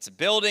 It's a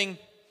building,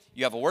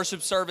 you have a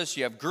worship service,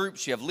 you have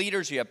groups, you have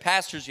leaders, you have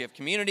pastors, you have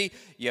community,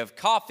 you have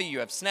coffee, you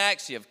have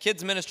snacks, you have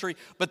kids ministry.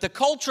 But the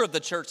culture of the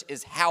church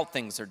is how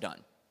things are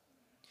done.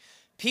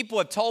 People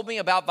have told me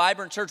about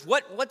Vibrant Church.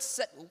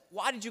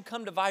 Why did you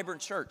come to Vibrant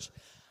Church?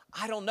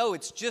 I don't know.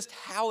 It's just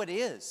how it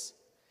is.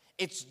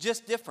 It's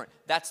just different.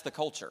 That's the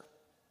culture.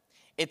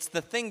 It's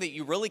the thing that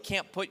you really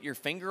can't put your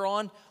finger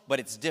on,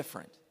 but it's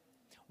different.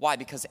 Why?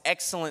 Because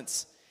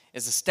excellence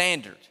is a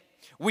standard.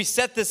 We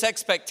set this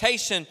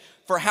expectation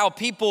for how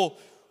people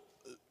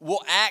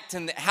will act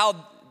and how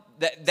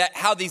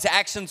these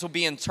actions will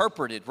be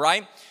interpreted,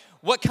 right?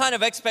 What kind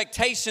of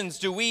expectations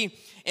do we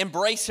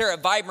embrace here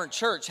at Vibrant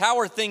Church? How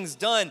are things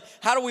done?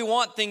 How do we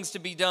want things to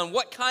be done?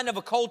 What kind of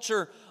a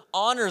culture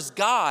honors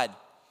God?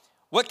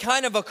 What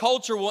kind of a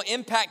culture will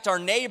impact our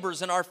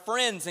neighbors and our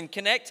friends and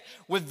connect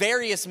with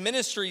various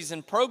ministries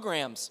and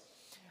programs?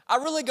 I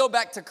really go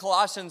back to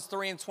Colossians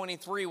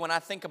 3:23 when I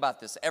think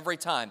about this every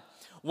time.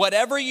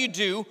 Whatever you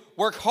do,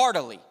 work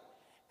heartily,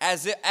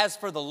 as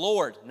for the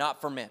Lord,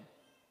 not for men.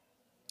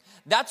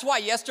 That's why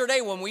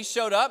yesterday when we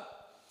showed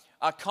up,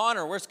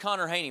 Connor, where's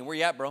Connor Haney? Where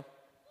you at, bro?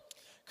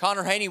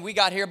 Connor Haney, we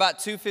got here about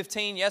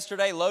 2:15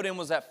 yesterday. Load-in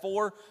was at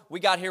 4.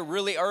 We got here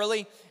really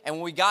early, and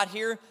when we got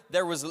here,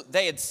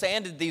 they had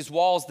sanded these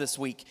walls this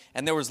week,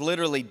 and there was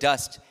literally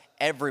dust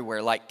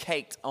everywhere, like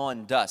caked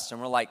on dust.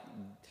 And we're like,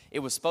 it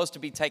was supposed to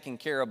be taken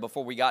care of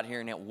before we got here,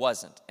 and it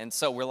wasn't. And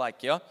so we're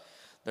like, yeah,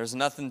 there's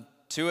nothing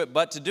to it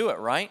but to do it,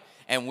 right?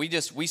 And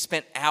we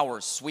spent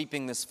hours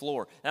sweeping this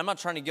floor. And I'm not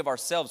trying to give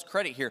ourselves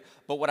credit here,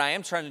 but what I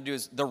am trying to do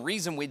is, the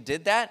reason we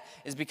did that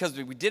is because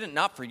we did it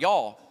not for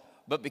y'all,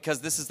 but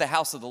because this is the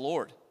house of the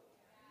Lord.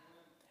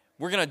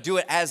 We're going to do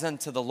it as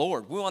unto the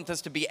Lord. We want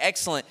this to be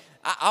excellent.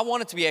 I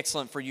want it to be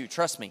excellent for you.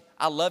 Trust me.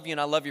 I love you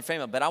and I love your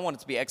family, but I want it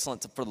to be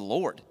excellent for the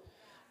Lord,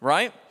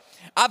 right?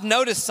 I've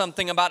noticed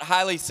something about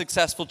highly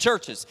successful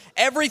churches.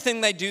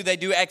 Everything they do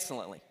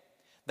excellently.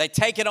 They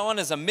take it on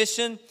as a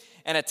mission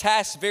and a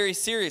task very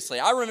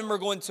seriously. I remember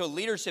going to a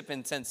leadership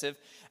intensive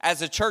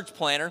as a church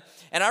planner,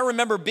 and I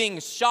remember being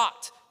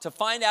shocked to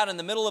find out in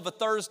the middle of a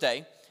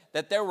Thursday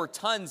that there were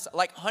tons,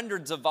 like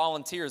hundreds of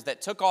volunteers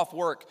that took off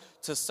work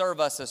to serve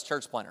us as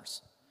church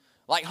planners.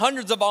 Like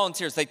hundreds of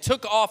volunteers. They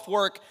took off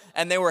work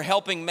and they were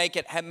helping make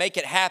it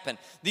happen.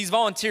 These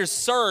volunteers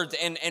served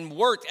and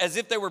worked as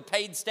if they were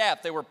paid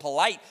staff. They were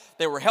polite.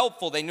 They were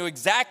helpful. They knew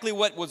exactly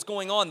what was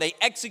going on. They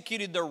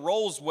executed their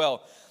roles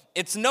well.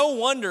 It's no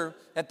wonder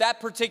that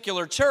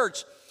particular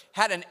church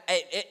had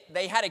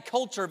a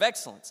culture of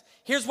excellence.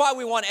 Here's why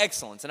we want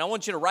excellence. And I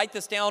want you to write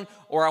this down,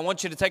 or I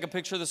want you to take a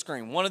picture of the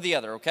screen. One or the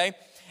other, okay?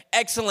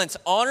 Excellence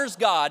honors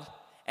God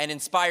and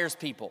inspires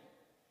people.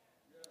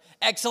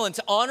 Excellence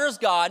honors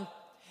God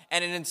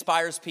and it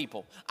inspires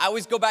people. I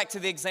always go back to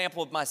the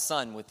example of my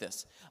son with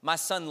this. My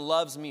son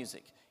loves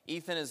music.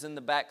 Ethan is in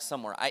the back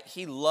somewhere.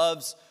 He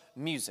loves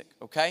music,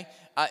 okay?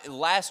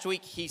 Last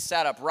week, he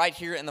sat up right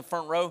here in the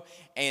front row,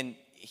 and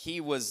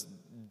he was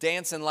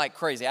dancing like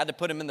crazy. I had to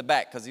put him in the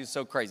back because he was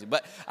so crazy.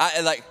 But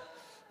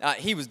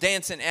he was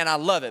dancing, and I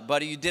love it,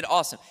 buddy. You did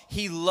awesome.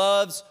 He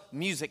loves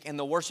music and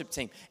the worship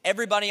team.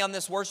 Everybody on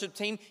this worship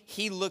team,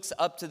 he looks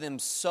up to them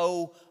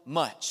so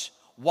much.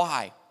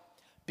 Why?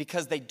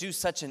 Because they do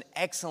such an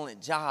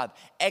excellent job.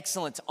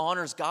 Excellence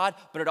honors God,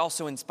 but it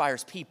also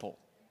inspires people,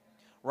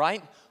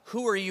 right?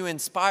 Who are you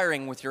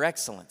inspiring with your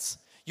excellence?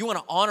 You want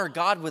to honor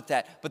God with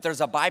that, but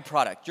there's a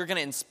byproduct. You're going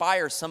to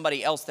inspire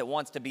somebody else that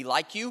wants to be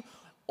like you,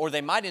 or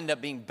they might end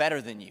up being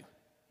better than you.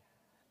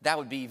 That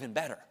would be even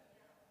better,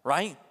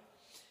 right?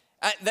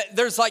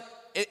 It's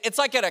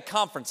like at a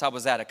conference I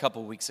was at a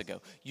couple weeks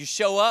ago. You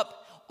show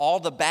up, all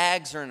the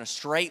bags are in a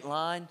straight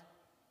line,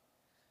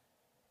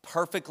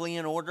 perfectly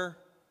in order.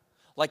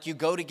 Like you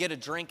go to get a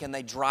drink and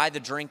they dry the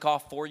drink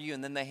off for you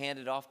and then they hand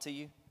it off to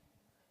you,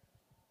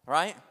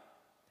 right?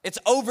 It's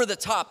over the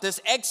top. This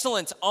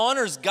excellence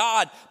honors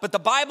God, but the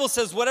Bible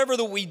says whatever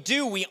that we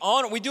do, we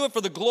do it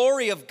for the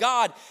glory of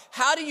God.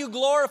 How do you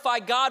glorify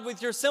God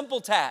with your simple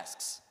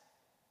tasks?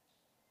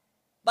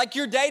 Like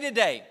your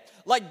day-to-day,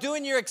 like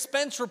doing your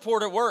expense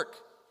report at work,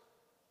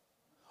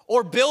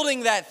 or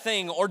building that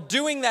thing, or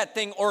doing that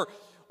thing, or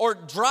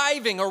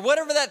driving, or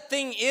whatever that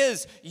thing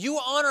is. You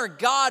honor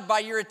God by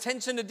your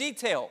attention to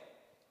detail,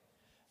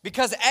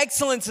 because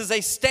excellence is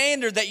a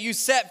standard that you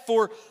set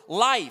for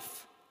life.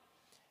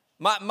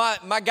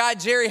 My guy,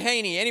 Jerry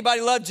Haney.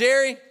 Anybody love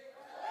Jerry?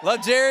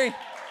 Love Jerry?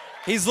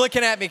 He's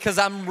looking at me because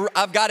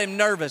I've got him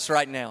nervous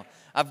right now.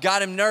 I've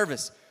got him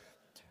nervous.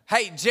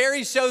 Hey,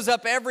 Jerry shows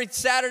up every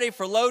Saturday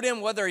for load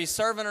in, whether he's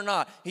serving or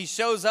not. He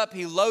shows up,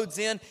 he loads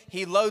in,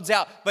 he loads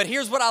out. But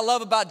here's what I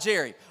love about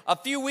Jerry. A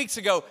few weeks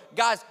ago,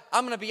 guys,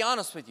 I'm going to be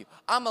honest with you.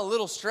 I'm a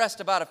little stressed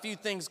about a few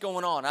things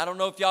going on. I don't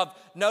know if y'all have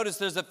noticed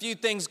there's a few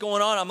things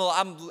going on.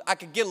 I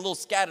could get a little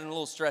scattered and a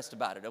little stressed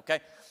about it, okay?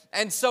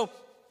 And so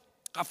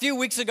a few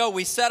weeks ago,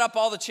 we set up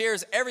all the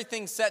chairs,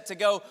 everything's set to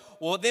go.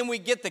 Well, then we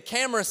get the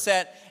camera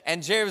set,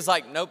 and Jerry was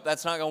like, nope,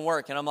 that's not going to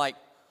work. And I'm like,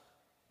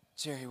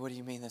 Jerry, what do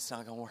you mean that's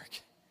not going to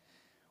work?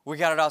 We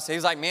got it all set. He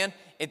was like, man,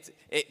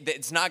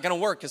 it's not going to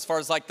work as far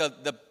as like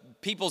the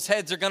people's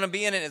heads are going to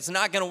be in it. It's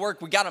not going to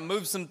work. We got to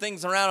move some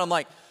things around. I'm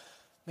like,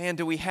 man,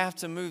 do we have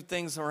to move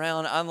things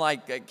around? I'm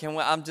like,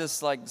 I'm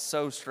just like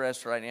so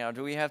stressed right now.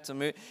 Do we have to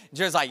move? And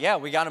Jerry's like, yeah,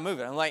 we got to move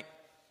it. I'm like,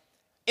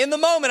 in the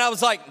moment, I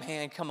was like,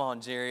 man, come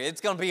on, Jerry.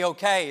 It's going to be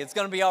okay. It's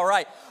going to be all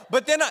right.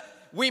 But then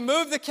we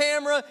moved the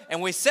camera,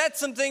 and we set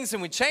some things,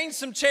 and we changed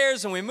some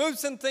chairs, and we moved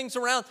some things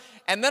around.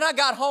 And then I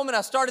got home, and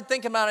I started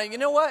thinking about it. You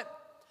know what?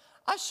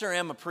 I sure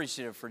am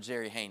appreciative for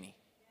Jerry Haney,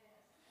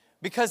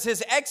 because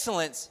his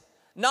excellence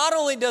not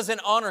only does it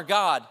honor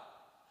God,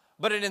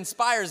 but it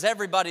inspires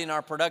everybody in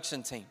our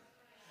production team,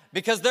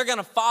 because they're going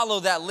to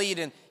follow that lead.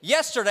 And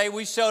yesterday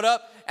we showed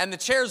up and the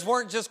chairs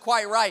weren't just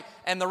quite right,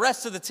 and the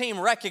rest of the team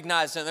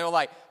recognized it. And they were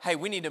like, hey,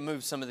 we need to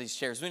move some of these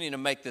chairs. We need to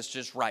make this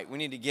just right. We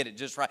need to get it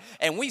just right.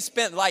 And we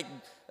spent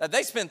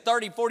they spent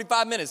 30,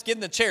 45 minutes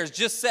getting the chairs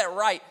just set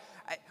right.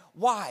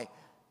 Why?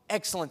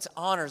 Excellence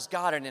honors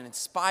God and it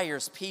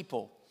inspires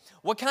people.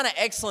 What kind of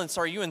excellence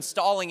are you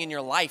installing in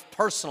your life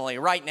personally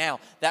right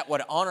now that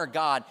would honor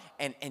God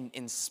and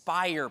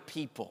inspire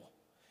people?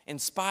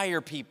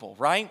 Inspire people,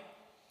 right?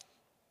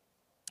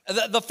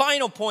 The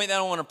final point that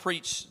I want to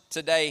preach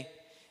today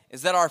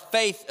is that our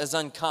faith is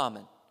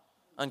uncommon.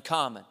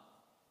 Uncommon.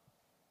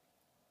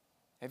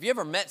 Have you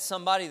ever met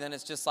somebody then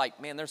it's just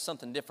like, man, there's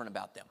something different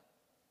about them?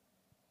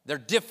 They're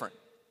different.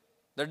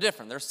 They're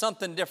different. There's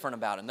something different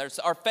about them.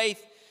 Our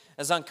faith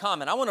as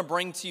uncommon. I want to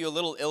bring to you a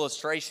little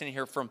illustration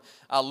here from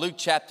Luke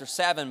chapter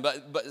 7.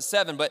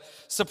 But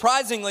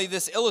surprisingly,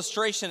 this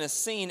illustration is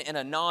seen in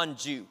a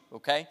non-Jew,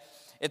 okay?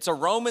 It's a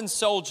Roman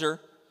soldier,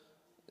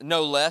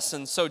 no less.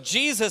 And so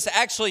Jesus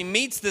actually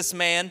meets this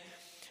man.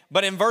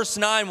 But in verse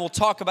 9, we'll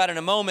talk about in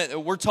a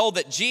moment, we're told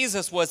that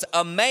Jesus was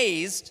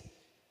amazed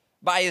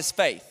by his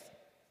faith.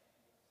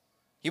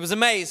 He was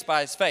amazed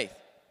by his faith.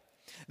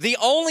 The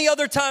only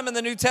other time in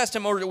the New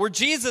Testament where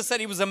Jesus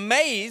said he was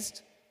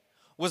amazed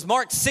was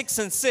Mark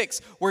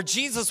 6:6, where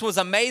Jesus was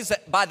amazed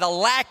by the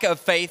lack of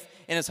faith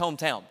in his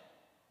hometown.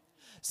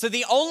 So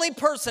the only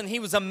person he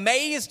was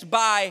amazed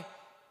by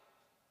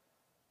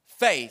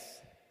faith,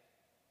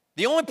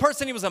 the only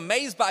person he was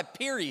amazed by,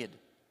 period,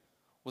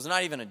 was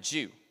not even a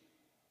Jew.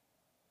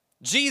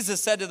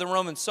 Jesus said to the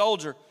Roman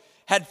soldier,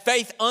 had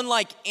faith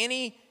unlike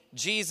any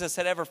Jesus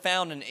had ever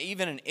found,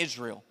 even in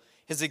Israel.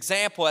 His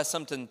example has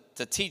something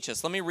to teach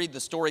us. Let me read the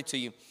story to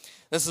you.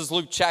 This is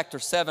Luke chapter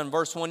 7,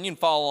 verse 1. You can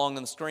follow along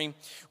on the screen.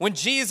 When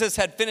Jesus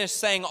had finished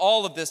saying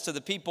all of this to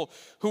the people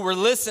who were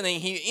listening,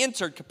 he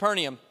entered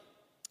Capernaum.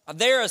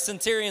 There a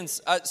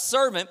centurion's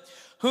servant,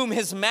 whom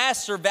his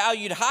master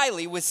valued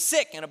highly, was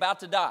sick and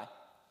about to die.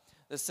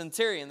 The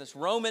centurion, this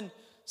Roman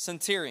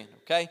centurion,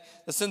 okay?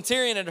 The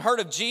centurion had heard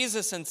of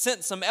Jesus and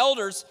sent some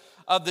elders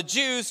of the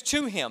Jews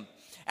to him,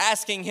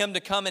 asking him to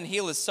come and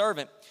heal his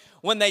servant.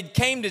 When they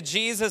came to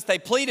Jesus, they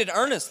pleaded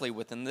earnestly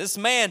with him. This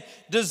man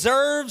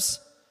deserves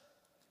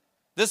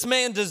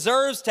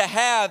to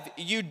have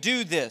you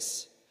do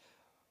this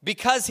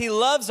because he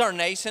loves our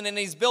nation and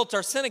he's built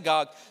our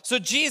synagogue. So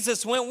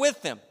Jesus went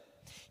with them.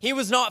 He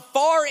was not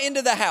far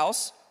into the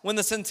house when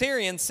the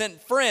centurion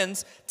sent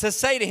friends to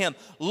say to him,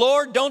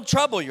 Lord, don't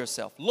trouble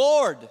yourself.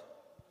 Lord,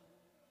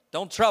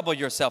 don't trouble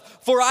yourself,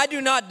 for I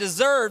do not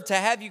deserve to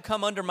have you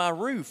come under my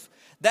roof.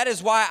 That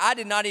is why I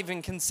did not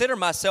even consider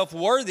myself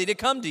worthy to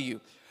come to you.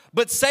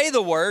 But say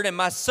the word, and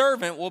my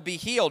servant will be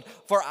healed.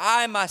 For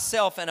I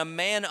myself am a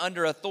man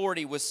under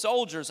authority with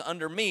soldiers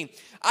under me.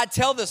 I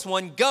tell this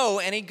one, go,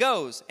 and he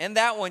goes. And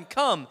that one,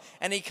 come,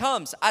 and he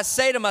comes. I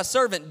say to my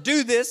servant,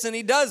 do this, and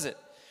he does it.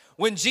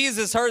 When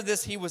Jesus heard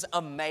this, he was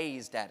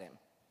amazed at him.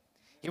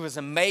 He was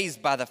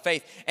amazed by the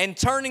faith. And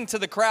turning to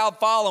the crowd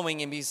following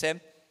him, he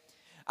said,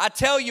 I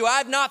tell you, I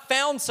have not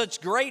found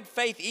such great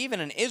faith even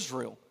in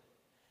Israel.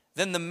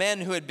 Then the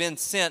men who had been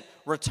sent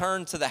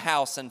returned to the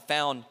house and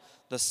found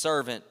the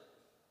servant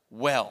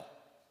well.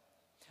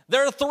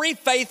 There are 3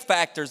 faith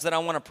factors that I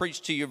want to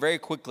preach to you very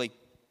quickly.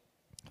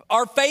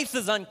 Our faith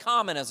is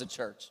uncommon as a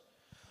church.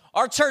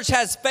 Our church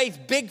has faith,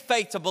 big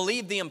faith, to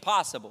believe the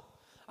impossible.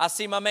 I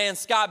see my man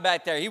Scott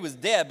back there. He was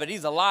dead, but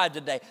he's alive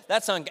today.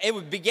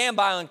 It began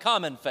by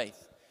uncommon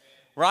faith,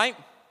 right?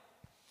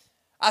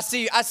 I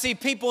see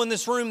people in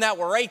this room that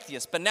were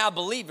atheists, but now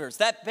believers.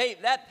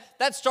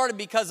 That started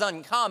because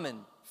uncommon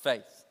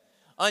faith.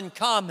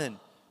 Uncommon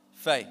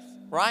faith,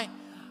 right?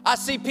 I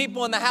see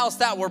people in the house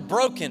that were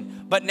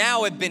broken, but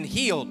now have been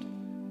healed,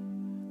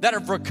 that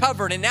have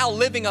recovered and now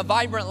living a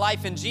vibrant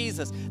life in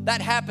Jesus.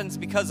 That happens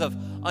because of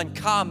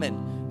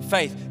uncommon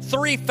faith.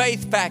 3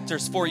 faith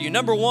factors for you.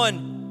 Number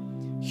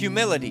 1,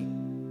 humility.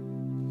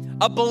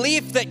 A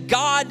belief that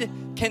God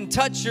can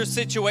touch your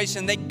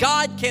situation, that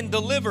God can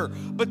deliver.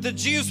 But the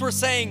Jews were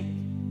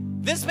saying,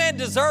 this man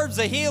deserves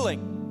a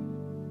healing.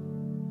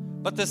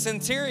 But the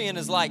centurion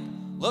is like,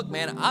 look,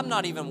 man, I'm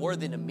not even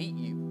worthy to meet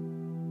you.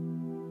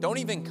 Don't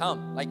even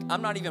come. Like,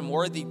 I'm not even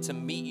worthy to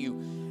meet you.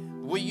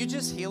 Will you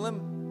just heal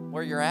him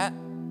where you're at?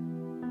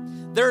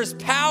 There's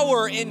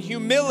power in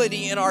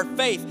humility in our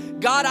faith.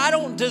 God, I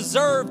don't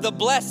deserve the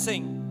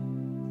blessing,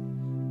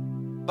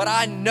 but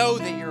I know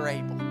that you're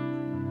able.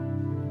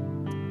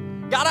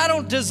 God, I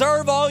don't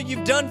deserve all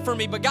you've done for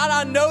me, but God,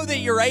 I know that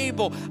you're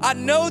able. I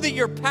know that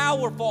you're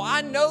powerful.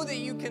 I know that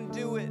you can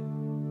do it.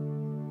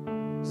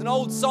 There's an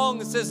old song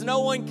that says, no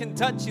one can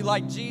touch you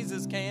like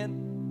Jesus can.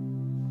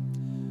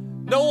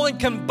 No one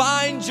can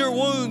bind your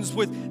wounds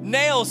with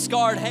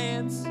nail-scarred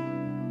hands.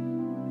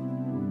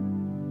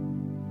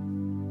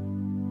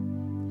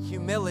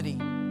 Humility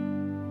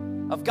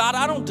of God,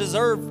 I don't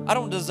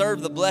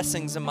deserve the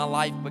blessings in my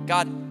life, but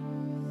God,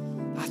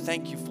 I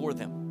thank you for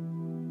them.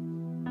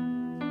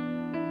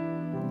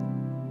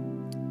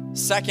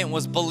 Second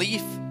was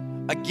belief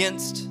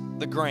against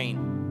the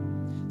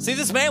grain. See,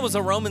 this man was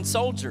a Roman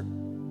soldier.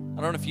 I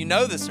don't know if you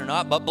know this or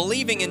not, but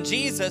believing in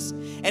Jesus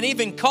and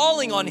even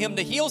calling on him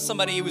to heal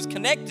somebody he was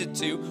connected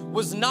to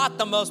was not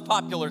the most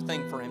popular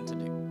thing for him to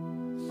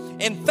do.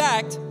 In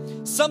fact,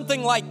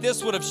 something like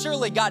this would have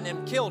surely gotten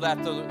him killed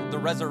after the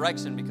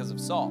resurrection because of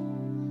Saul.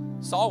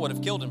 Saul would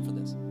have killed him for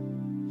this.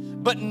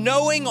 But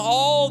knowing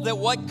all that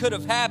what could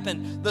have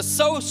happened, the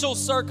social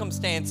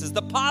circumstances,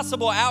 the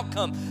possible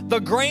outcome, the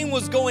grain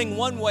was going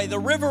one way, the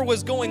river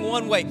was going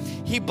one way,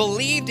 he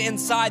believed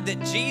inside that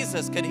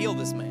Jesus could heal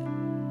this man.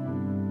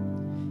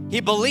 He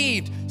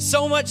believed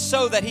so much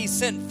so that he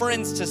sent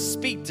friends to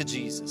speak to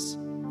Jesus.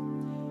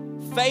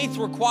 Faith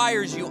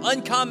requires you,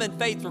 uncommon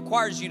faith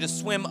requires you to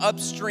swim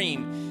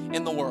upstream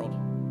in the world.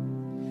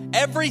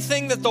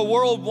 Everything that the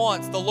world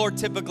wants, the Lord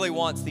typically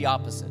wants the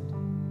opposite.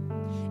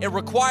 It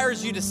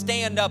requires you to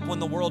stand up when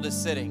the world is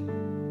sitting.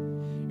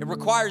 It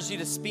requires you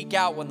to speak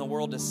out when the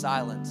world is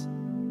silent.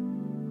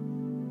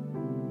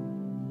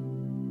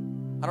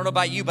 I don't know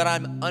about you, but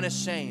I'm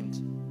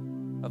unashamed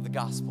of the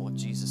gospel of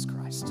Jesus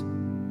Christ.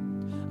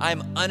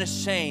 I'm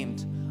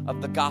unashamed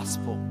of the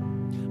gospel.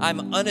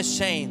 I'm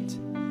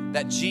unashamed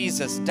that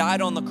Jesus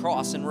died on the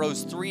cross and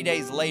rose 3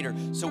 days later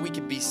so we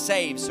could be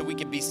saved, so we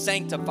could be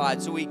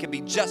sanctified, so we could be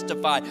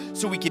justified,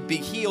 so we could be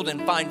healed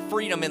and find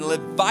freedom and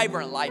live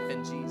vibrant life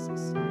in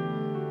Jesus.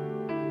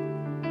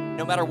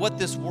 No matter what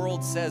this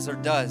world says or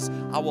does,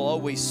 I will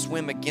always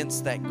swim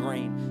against that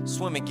grain,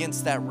 swim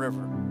against that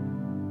river.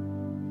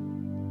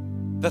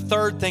 The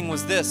third thing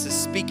was this, is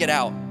speak it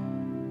out.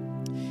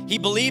 He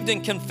believed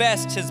and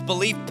confessed his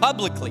belief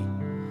publicly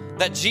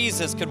that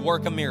Jesus could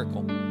work a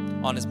miracle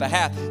on his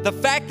behalf. The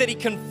fact that he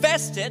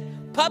confessed it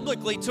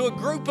publicly to a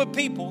group of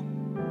people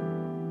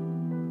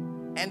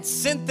and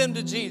sent them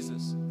to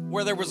Jesus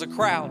where there was a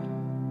crowd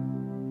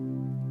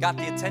got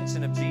the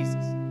attention of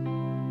Jesus.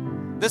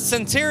 The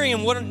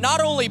centurion would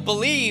not only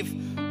believe,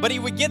 but he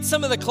would get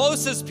some of the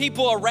closest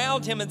people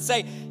around him and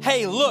say,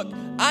 hey, look,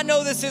 I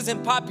know this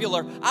isn't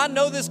popular. I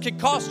know this could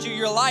cost you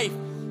your life,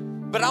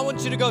 but I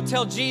want you to go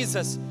tell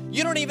Jesus,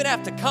 you don't even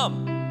have to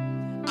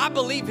come. I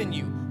believe in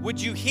you.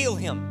 Would you heal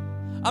him?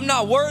 I'm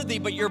not worthy,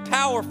 but you're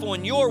powerful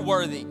and you're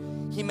worthy.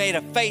 He made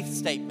a faith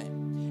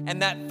statement,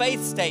 and that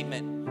faith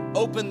statement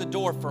opened the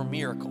door for a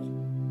miracle.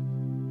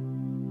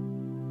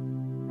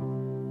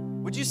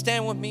 Would you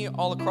stand with me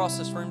all across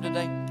this room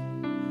today?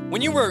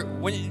 When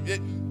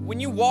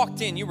you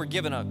walked in, you were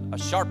given a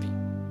Sharpie.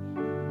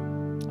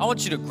 I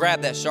want you to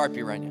grab that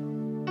Sharpie right now.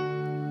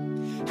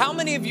 How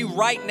many of you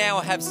right now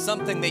have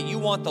something that you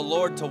want the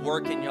Lord to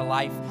work in your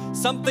life?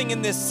 Something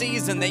in this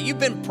season that you've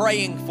been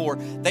praying for,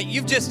 that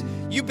you've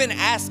been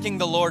asking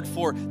the Lord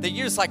for, that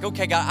you're just like,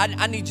 okay, God,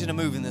 I need you to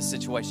move in this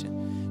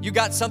situation. You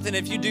got something,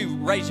 if you do,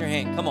 raise your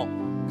hand. Come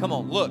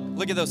on,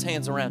 look at those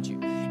hands around you.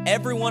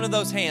 Every one of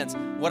those hands,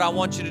 what I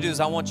want you to do is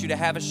I want you to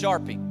have a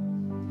Sharpie.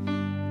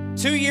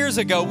 2 years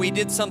ago, we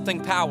did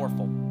something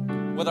powerful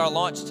with our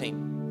launch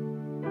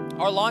team.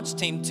 Our launch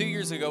team, 2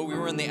 years ago, we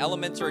were in the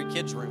elementary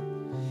kids room.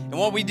 And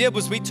what we did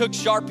was we took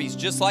Sharpies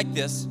just like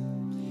this,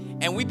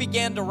 and we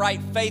began to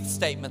write faith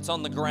statements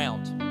on the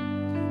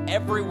ground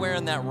everywhere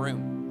in that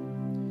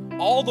room,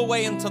 all the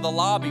way into the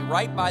lobby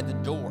right by the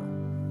door.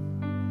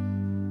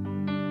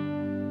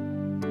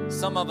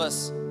 Some of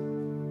us,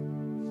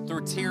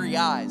 through teary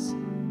eyes,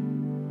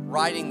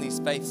 writing these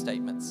faith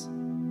statements.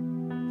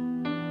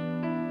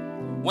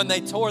 When they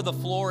tore the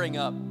flooring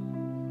up,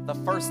 the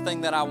first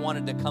thing that I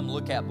wanted to come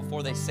look at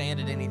before they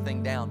sanded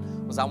anything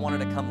down was I wanted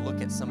to come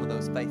look at some of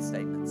those faith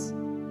statements.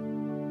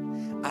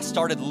 I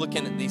started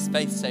looking at these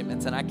faith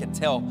statements, and I could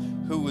tell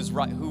who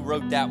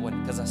wrote that one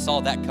because I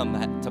saw that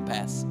come to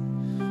pass.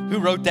 Who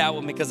wrote that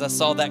one because I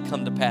saw that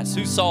come to pass?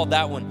 Who saw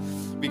that one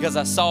because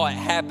I saw it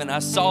happen? I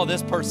saw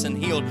this person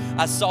healed.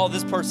 I saw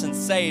this person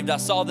saved. I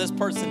saw this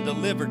person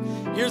delivered.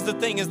 Here's the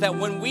thing, is that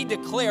when we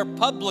declare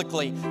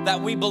publicly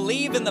that we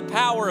believe in the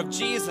power of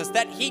Jesus,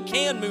 that he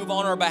can move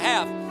on our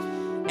behalf,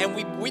 and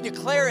we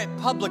declare it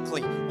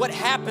publicly, what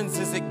happens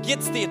is it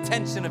gets the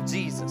attention of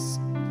Jesus.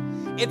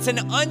 It's an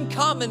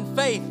uncommon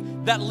faith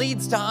that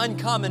leads to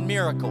uncommon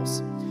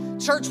miracles.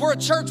 Church, we're a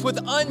church with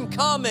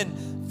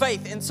uncommon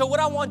faith. And so what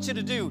I want you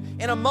to do,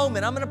 in a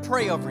moment, I'm going to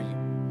pray over you.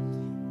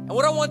 And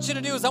what I want you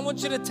to do is I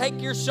want you to take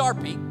your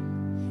Sharpie,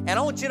 and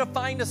I want you to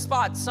find a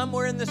spot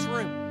somewhere in this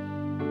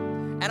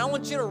room. And I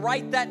want you to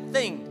write that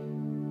thing.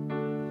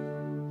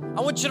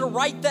 I want you to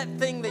write that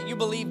thing that you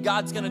believe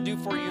God's going to do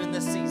for you in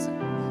this season.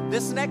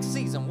 This next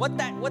season, what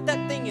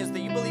that thing is that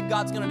you believe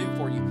God's going to do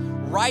for you.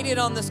 Write it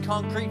on this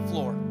concrete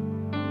floor.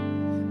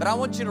 But I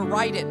want you to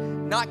write it,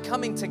 not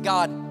coming to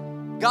God,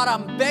 God,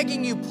 I'm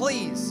begging you,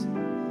 please.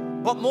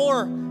 But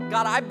more,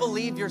 God, I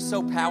believe you're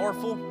so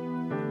powerful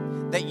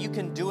that you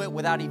can do it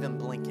without even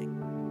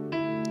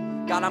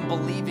blinking. God, I'm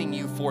believing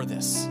you for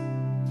this.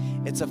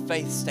 It's a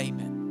faith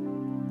statement.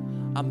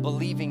 I'm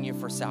believing you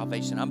for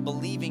salvation. I'm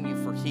believing you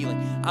for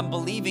healing. I'm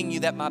believing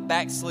you that my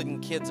backslidden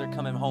kids are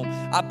coming home.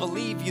 I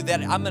believe you that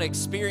I'm going to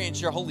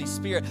experience your Holy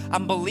Spirit.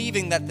 I'm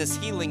believing that this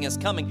healing is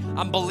coming.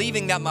 I'm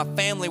believing that my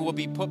family will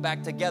be put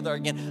back together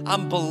again.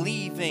 I'm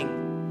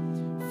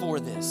believing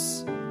for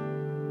this.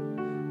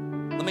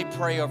 Let me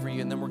pray over you,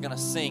 and then we're going to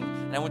sing.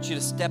 And I want you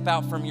to step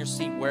out from your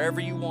seat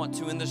wherever you want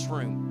to in this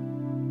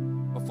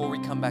room before we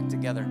come back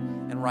together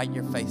and write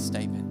your faith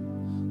statement.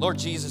 Lord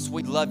Jesus,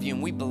 we love you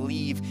and we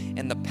believe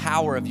in the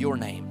power of your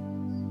name.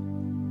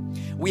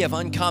 We have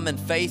uncommon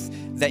faith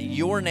that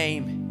your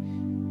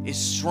name is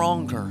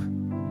stronger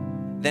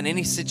than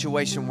any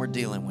situation we're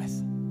dealing with.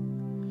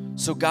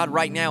 So God,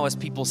 right now, as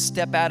people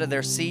step out of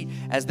their seat,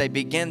 as they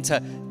begin to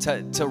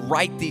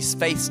write these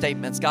faith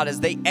statements, God,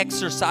 as they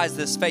exercise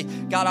this faith,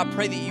 God, I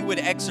pray that you would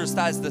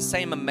exercise the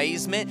same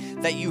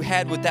amazement that you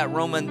had with that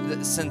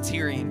Roman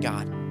centurion,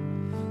 God.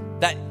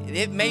 that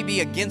it may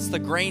be against the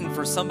grain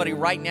for somebody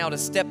right now to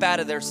step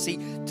out of their seat,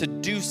 to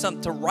do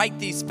something, to write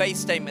these faith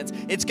statements.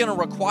 It's going to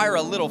require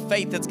a little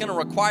faith. It's going to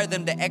require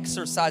them to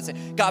exercise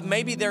it. God,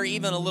 maybe they're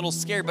even a little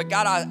scared, but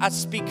God, I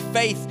speak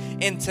faith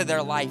into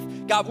their life.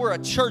 God, we're a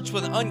church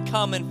with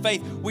uncommon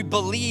faith. We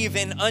believe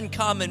in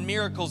uncommon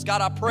miracles.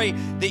 God, I pray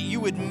that you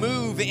would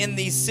move in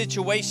these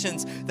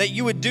situations, that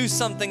you would do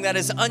something that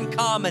is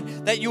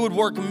uncommon, that you would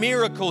work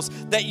miracles,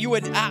 that you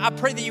would, I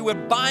pray that you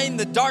would bind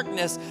the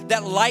darkness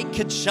that light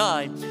could shine,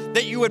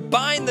 that you would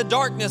bind the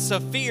darkness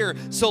of fear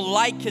so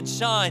light could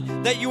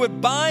shine, that you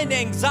would bind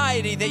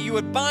anxiety, that you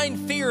would bind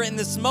fear in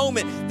this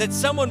moment, that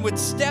someone would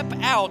step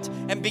out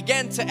and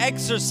begin to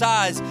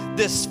exercise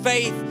this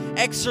faith,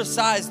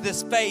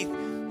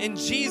 in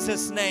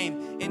Jesus'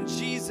 name, in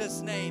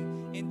Jesus'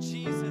 name, in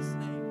Jesus'